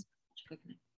is,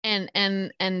 and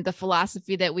the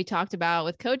philosophy that we talked about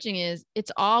with coaching is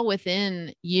it's all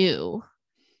within you.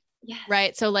 Yes.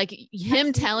 Right. So like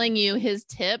him telling you his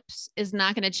tips is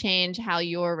not going to change how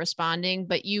you're responding,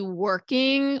 but you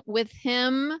working with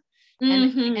him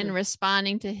and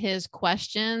responding to his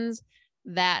questions,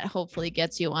 that hopefully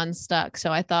gets you unstuck.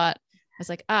 So I was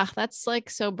like, that's like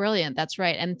so brilliant. That's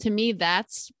right. And to me,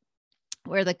 that's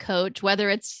where the coach, whether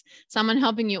it's someone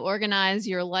helping you organize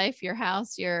your life, your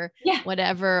house, your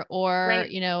whatever, or,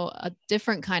 you know, a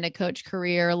different kind of coach,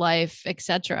 career, life,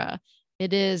 etc.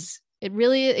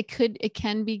 It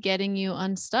can be getting you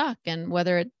unstuck. And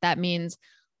whether that means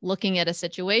looking at a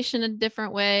situation a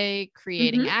different way,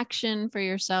 creating action for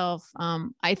yourself.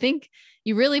 I think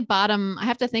you really I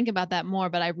have to think about that more,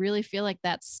 but I really feel like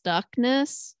that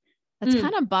stuckness, that's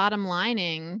kind of bottom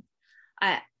lining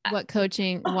what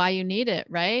coaching, why you need it.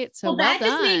 Right. So that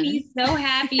just made me so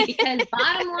happy, because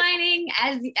bottom lining,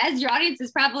 as your audience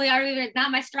is probably already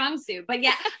not my strong suit, but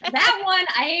yeah, that one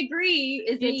I agree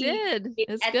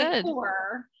it's at good. The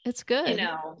core. It's good. You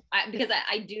know, because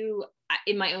I do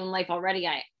in my own life already,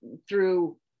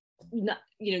 through,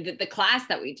 you know, the class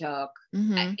that we took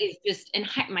is just, and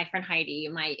my friend Heidi,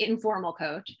 my informal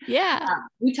coach. Yeah.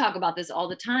 We talk about this all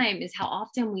the time, is how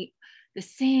often the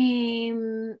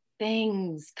same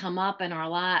things come up in our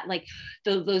life, like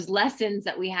those lessons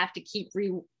that we have to keep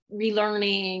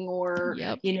relearning, or,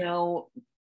 you know,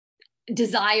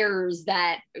 desires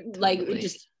that like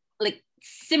just like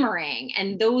simmering.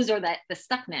 And those are the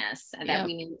stuckness that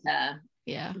we need to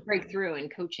break through. And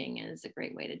coaching is a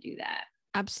great way to do that.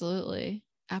 Absolutely.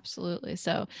 Absolutely.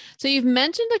 So you've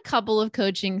mentioned a couple of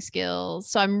coaching skills.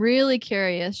 So I'm really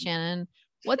curious, Shannon,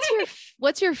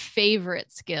 what's your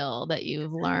favorite skill that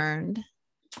you've learned?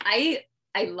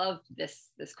 I love this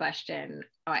question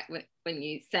when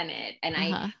you sent it, and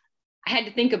I had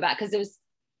to think about, because it was,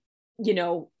 you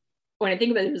know, when I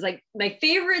think about it, it was like my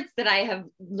favorites that I have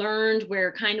learned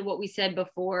were kind of what we said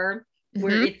before,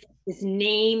 where it's this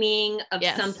naming of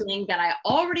something that I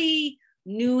already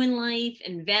knew in life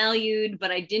and valued,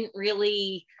 but I didn't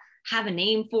really have a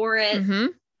name for it.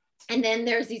 And then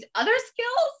there's these other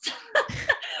skills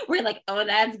where like, oh,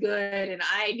 that's good, and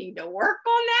I need to work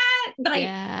on that. But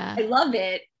I love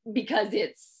it because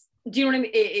it's, do you know what I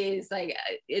mean? It is like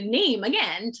a name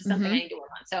again to something I need to work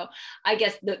on. So I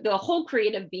guess the whole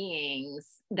creative beings,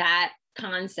 that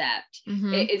concept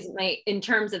is in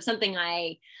terms of something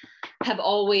I have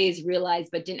always realized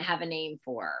but didn't have a name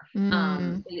for,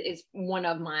 is one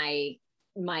of my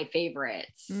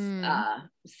favorites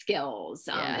skills.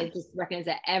 I just recognize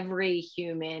that every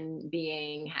human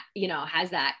being, you know,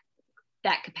 has that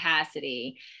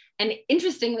capacity. And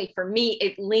interestingly for me,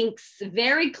 it links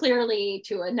very clearly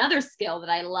to another skill that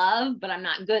I love, but I'm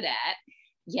not good at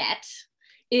yet.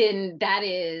 And that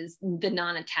is the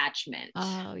non-attachment.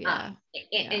 Oh yeah.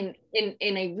 And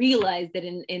I realized that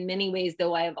in many ways,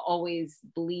 though I have always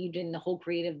believed in the whole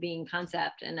creative being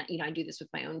concept, and you know, I do this with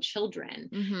my own children,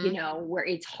 you know, where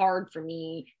it's hard for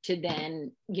me to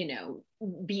then, you know,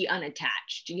 be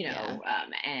unattached, you know,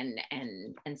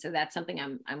 and so that's something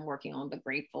I'm working on, but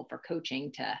grateful for coaching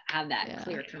to have that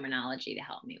clear terminology to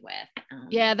help me with.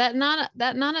 That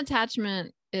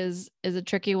non-attachment is a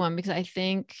tricky one, because I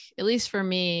think, at least for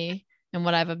me and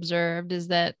what I've observed, is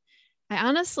that I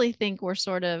honestly think we're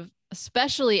sort of,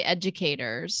 especially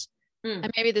educators,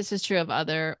 and maybe this is true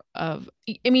I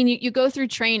mean, you go through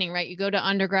training, right? You go to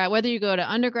undergrad, whether you go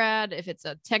to undergrad, if it's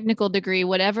a technical degree,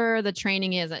 whatever the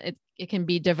training is, it can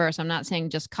be diverse. I'm not saying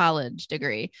just college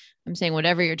degree. I'm saying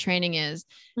whatever your training is,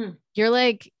 you're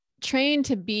like trained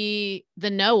to be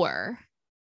the knower,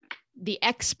 the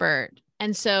expert.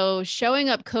 And so showing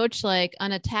up coach like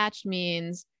unattached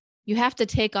means you have to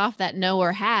take off that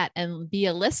knower hat and be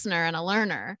a listener and a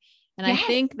learner. And I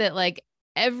think that like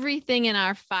everything in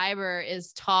our fiber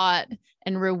is taught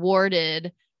and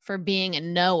rewarded for being a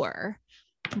knower,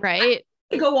 right?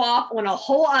 To go off on a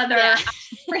whole other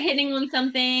for hitting on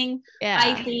something.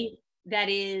 I think that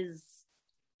is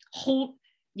whole,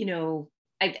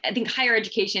 I think higher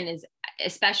education is,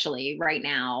 especially right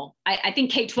now, I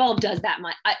think K-12 does that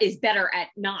much, is better at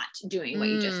not doing what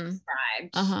you just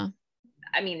described.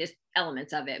 I mean, there's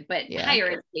elements of it, but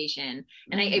higher education.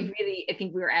 And I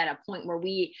think we're at a point where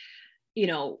we,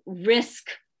 risk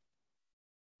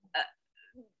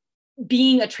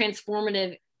being a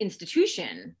transformative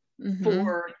institution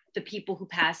for the people who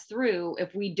pass through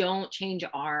if we don't change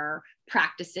our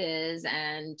practices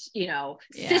and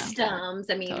systems.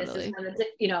 I mean, this is one of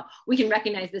the, we can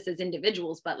recognize this as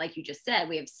individuals, but like you just said,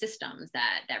 we have systems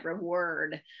that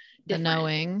reward the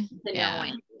knowing.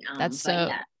 That's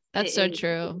so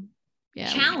true.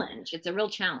 Challenge. It's a real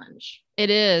challenge. It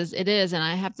is. And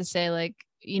I have to say, like,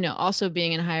 also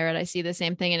being in higher ed, I see the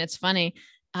same thing. And it's funny.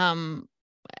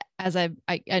 As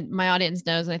my audience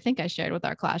knows, and I think I shared with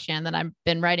our class, Shannon, that I've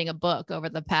been writing a book over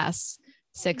the past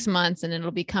 6 months, and it'll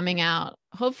be coming out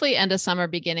hopefully end of summer,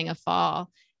 beginning of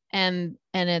fall. And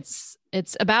it's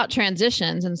about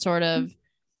transitions and sort of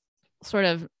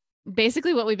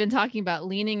basically what we've been talking about,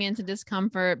 leaning into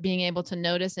discomfort, being able to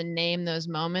notice and name those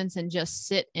moments and just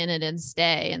sit in it and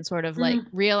stay, and sort of like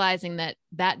realizing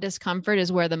that discomfort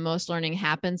is where the most learning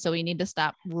happens. So we need to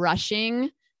stop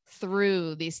rushing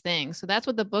through these things. So that's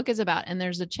what the book is about. And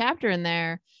there's a chapter in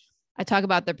there. I talk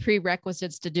about the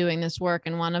prerequisites to doing this work.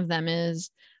 And one of them is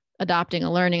adopting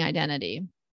a learning identity.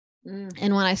 And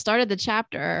when I started the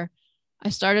chapter, I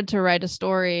started to write a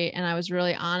story, and I was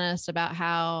really honest about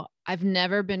how I've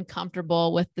never been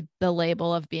comfortable with the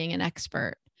label of being an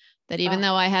expert, that even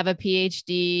though I have a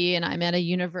PhD and I'm at a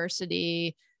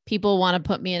university, people want to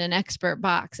put me in an expert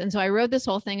box. And so I wrote this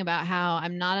whole thing about how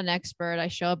I'm not an expert. I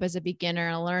show up as a beginner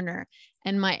and a learner.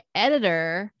 And my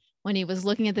editor, when he was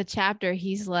looking at the chapter,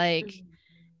 he's like,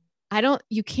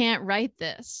 you can't write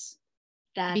this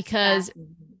because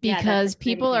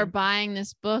people are buying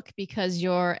this book because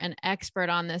you're an expert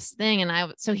on this thing.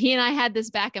 And so he and I had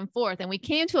this back and forth, and we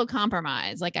came to a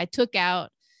compromise. Like I took out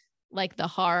like the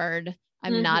hard,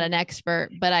 I'm not an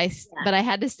expert, but I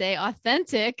had to stay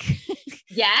authentic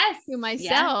to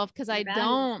myself. Cause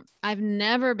I've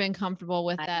never been comfortable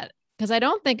with that. Cause I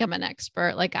don't think I'm an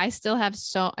expert. Like I still have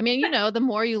the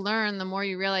more you learn, the more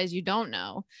you realize you don't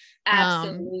know.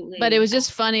 Absolutely. But it was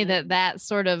just funny that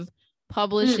sort of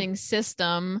publishing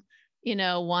system,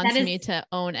 wants me to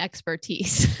own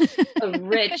expertise. A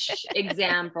rich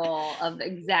example of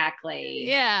exactly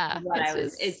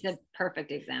it's a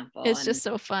perfect example. It's just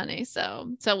so funny.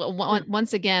 So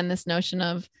once again, this notion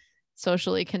of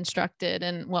socially constructed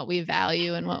and what we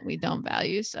value and what we don't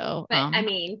value. So, but I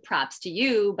mean, props to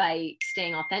you by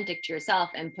staying authentic to yourself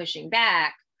and pushing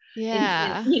back.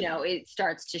 It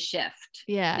starts to shift.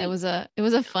 It was a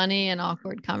funny and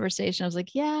awkward conversation. I was like,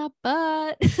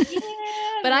 but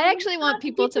I actually want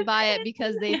people to buy it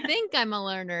because they think I'm a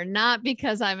learner, not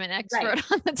because I'm an expert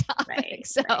on the topic.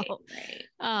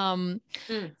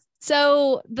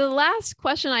 So the last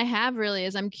question I have really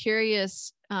is, I'm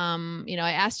curious,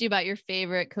 I asked you about your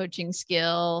favorite coaching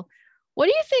skill. What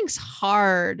do you think's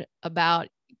hard about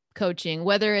coaching,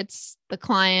 whether it's the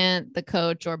client, the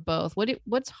coach, or both?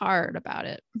 What's hard about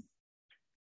it?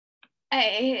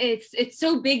 It's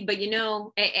so big, but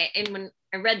and when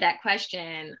I read that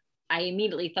question, I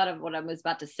immediately thought of what I was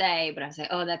about to say, but I was like,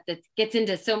 oh, that gets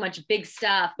into so much big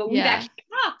stuff, but we've actually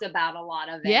talked about a lot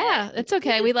of it. Yeah, it's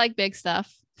okay. We like big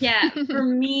stuff. Yeah. For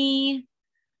me,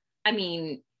 I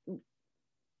mean,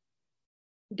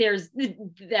 there's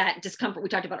that discomfort we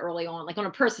talked about early on, like on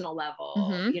a personal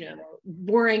level,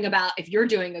 worrying about if you're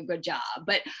doing a good job,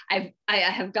 but I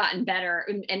have gotten better,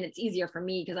 and it's easier for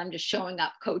me because I'm just showing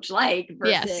up coach-like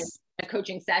versus a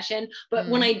coaching session. But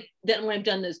when I've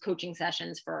done those coaching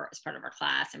sessions as part of our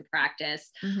class and practice,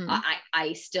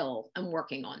 I still am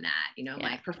working on that,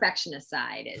 my perfectionist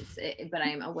side but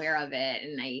I'm aware of it,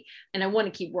 and I want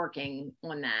to keep working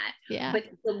on that. But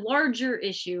the larger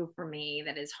issue for me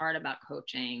that is hard about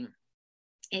coaching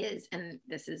is, and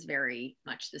this is very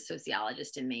much the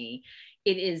sociologist in me,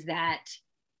 it is that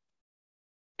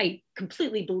I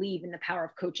completely believe in the power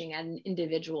of coaching at an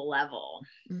individual level.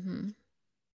 Mm-hmm.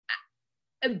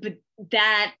 But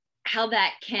how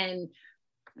that can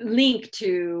link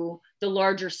to the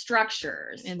larger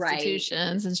structures,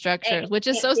 institutions, right? And structures, which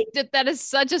is that is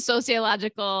such a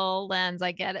sociological lens.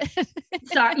 I get it.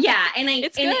 Sorry, yeah,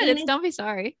 it's good. Don't be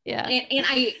sorry. Yeah, and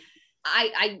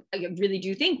I really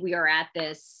do think we are at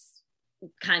this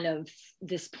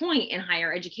point in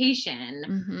higher education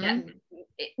mm-hmm. that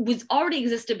it was already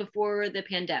existed before the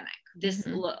pandemic.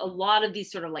 Mm-hmm. A lot of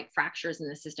these sort of like fractures in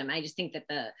the system. I just think that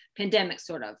the pandemic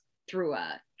sort of threw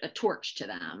a torch to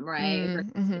them, right?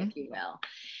 Mm-hmm. If you will.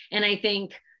 And I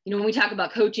think, when we talk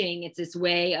about coaching, it's this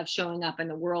way of showing up in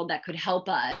the world that could help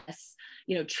us,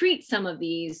 treat some of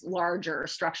these larger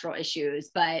structural issues.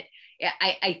 But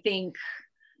I think,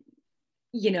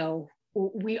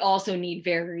 we also need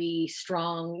very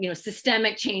strong,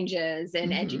 systemic changes in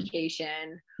mm-hmm.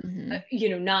 education,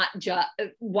 mm-hmm. Not just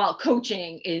while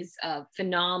coaching is a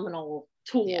phenomenal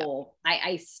tool.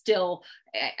 Yeah.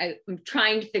 I'm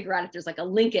trying to figure out if there's like a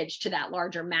linkage to that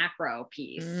larger macro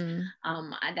piece.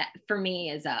 That for me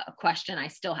is a question. I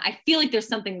feel like there's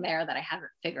something there that I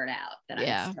haven't figured out that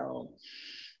I'm still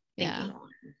thinking on.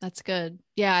 That's good.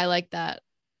 Yeah. I like that.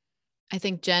 I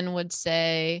think Jen would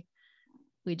say,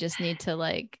 we just need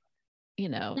to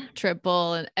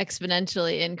triple and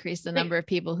exponentially increase the number of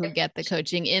people who get the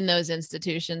coaching in those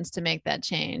institutions to make that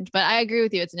change. But I agree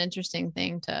with you. It's an interesting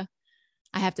thing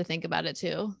I have to think about it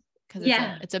too, because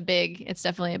it's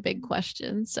definitely a big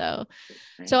question. So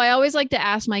I always like to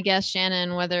ask my guest,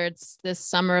 Shannon, whether it's this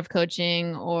summer of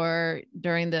coaching or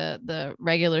during the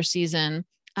regular season,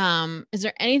 is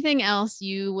there anything else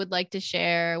you would like to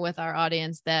share with our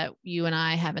audience that you and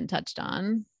I haven't touched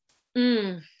on?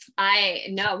 I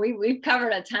know we've covered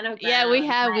a ton of ground. Yeah, we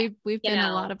have. We've been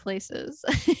a lot of places.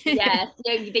 Yes.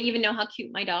 They even know how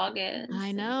cute my dog is.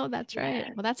 I know. That's right.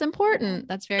 Well, that's important.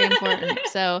 That's very important.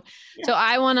 So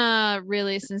I want to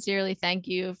really sincerely thank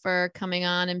you for coming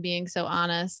on and being so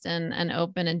honest and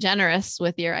open and generous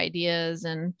with your ideas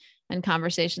and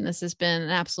conversation. This has been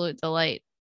an absolute delight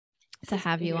to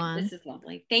have you on. This is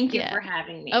lovely. Thank you for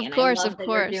having me. Of course.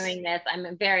 You're doing this.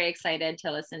 I'm very excited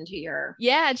to listen to your.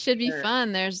 Yeah, it should be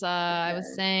fun. There's I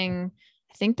was saying,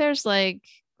 I think there's like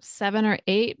 7 or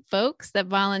 8 folks that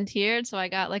volunteered. So I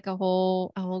got like a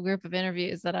whole group of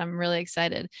interviews that I'm really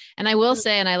excited. And I will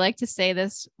say, and I like to say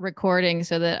this recording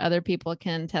so that other people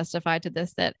can testify to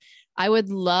this, that I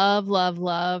would love, love,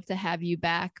 love to have you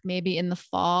back maybe in the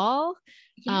fall,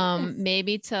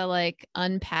 maybe to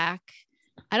unpack.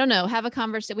 I don't know, have a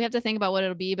conversation. We have to think about what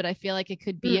it'll be, but I feel like it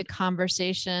could be a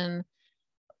conversation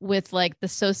with the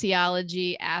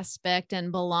sociology aspect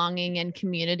and belonging and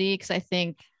community. Cause I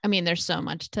think, there's so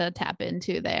much to tap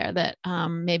into there that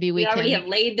maybe we already have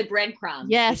laid the breadcrumbs.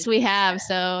 Yes, we have.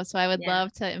 So I would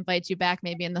love to invite you back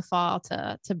maybe in the fall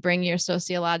to bring your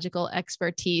sociological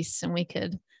expertise, and we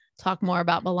could talk more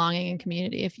about belonging and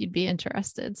community if you'd be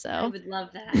interested. So I would love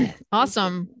that.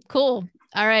 Awesome. Cool.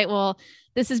 All right. Well,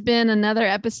 this has been another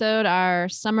episode, our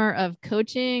summer of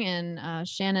coaching, and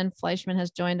Shannon Fleishman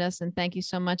has joined us. And thank you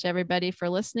so much, everybody, for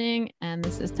listening. And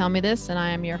this is Tell Me This, and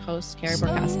I am your host, Carey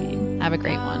Borkowski. Have a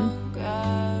great one.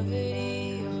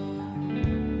 Gravity,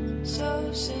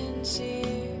 so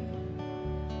sincere,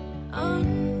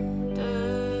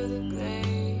 under the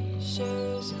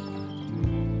glaciers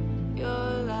of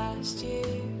your last year,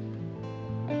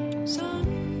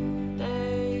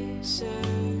 Sunday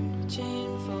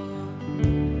searching for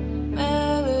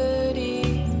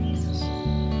melodies,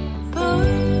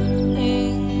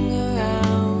 burning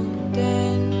around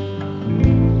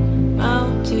in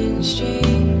mountain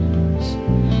streams,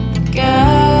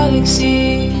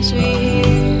 galaxies we hear,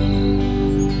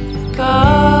 the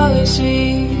colors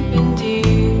we've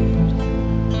endeared.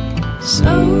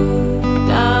 Slow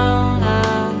down,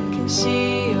 I can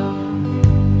see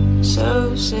you're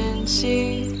so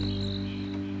sincere.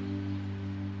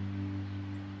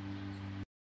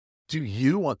 Do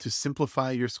you want to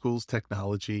simplify your school's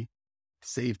technology,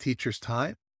 save teachers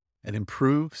time, and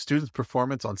improve students'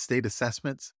 performance on state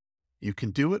assessments? You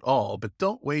can do it all, but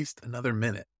don't waste another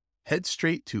minute. Head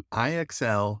straight to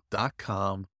ixl.com/BE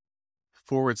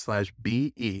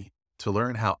to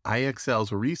learn how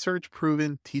IXL's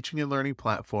research-proven teaching and learning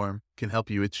platform can help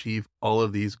you achieve all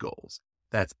of these goals.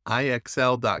 That's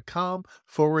ixl.com/BE.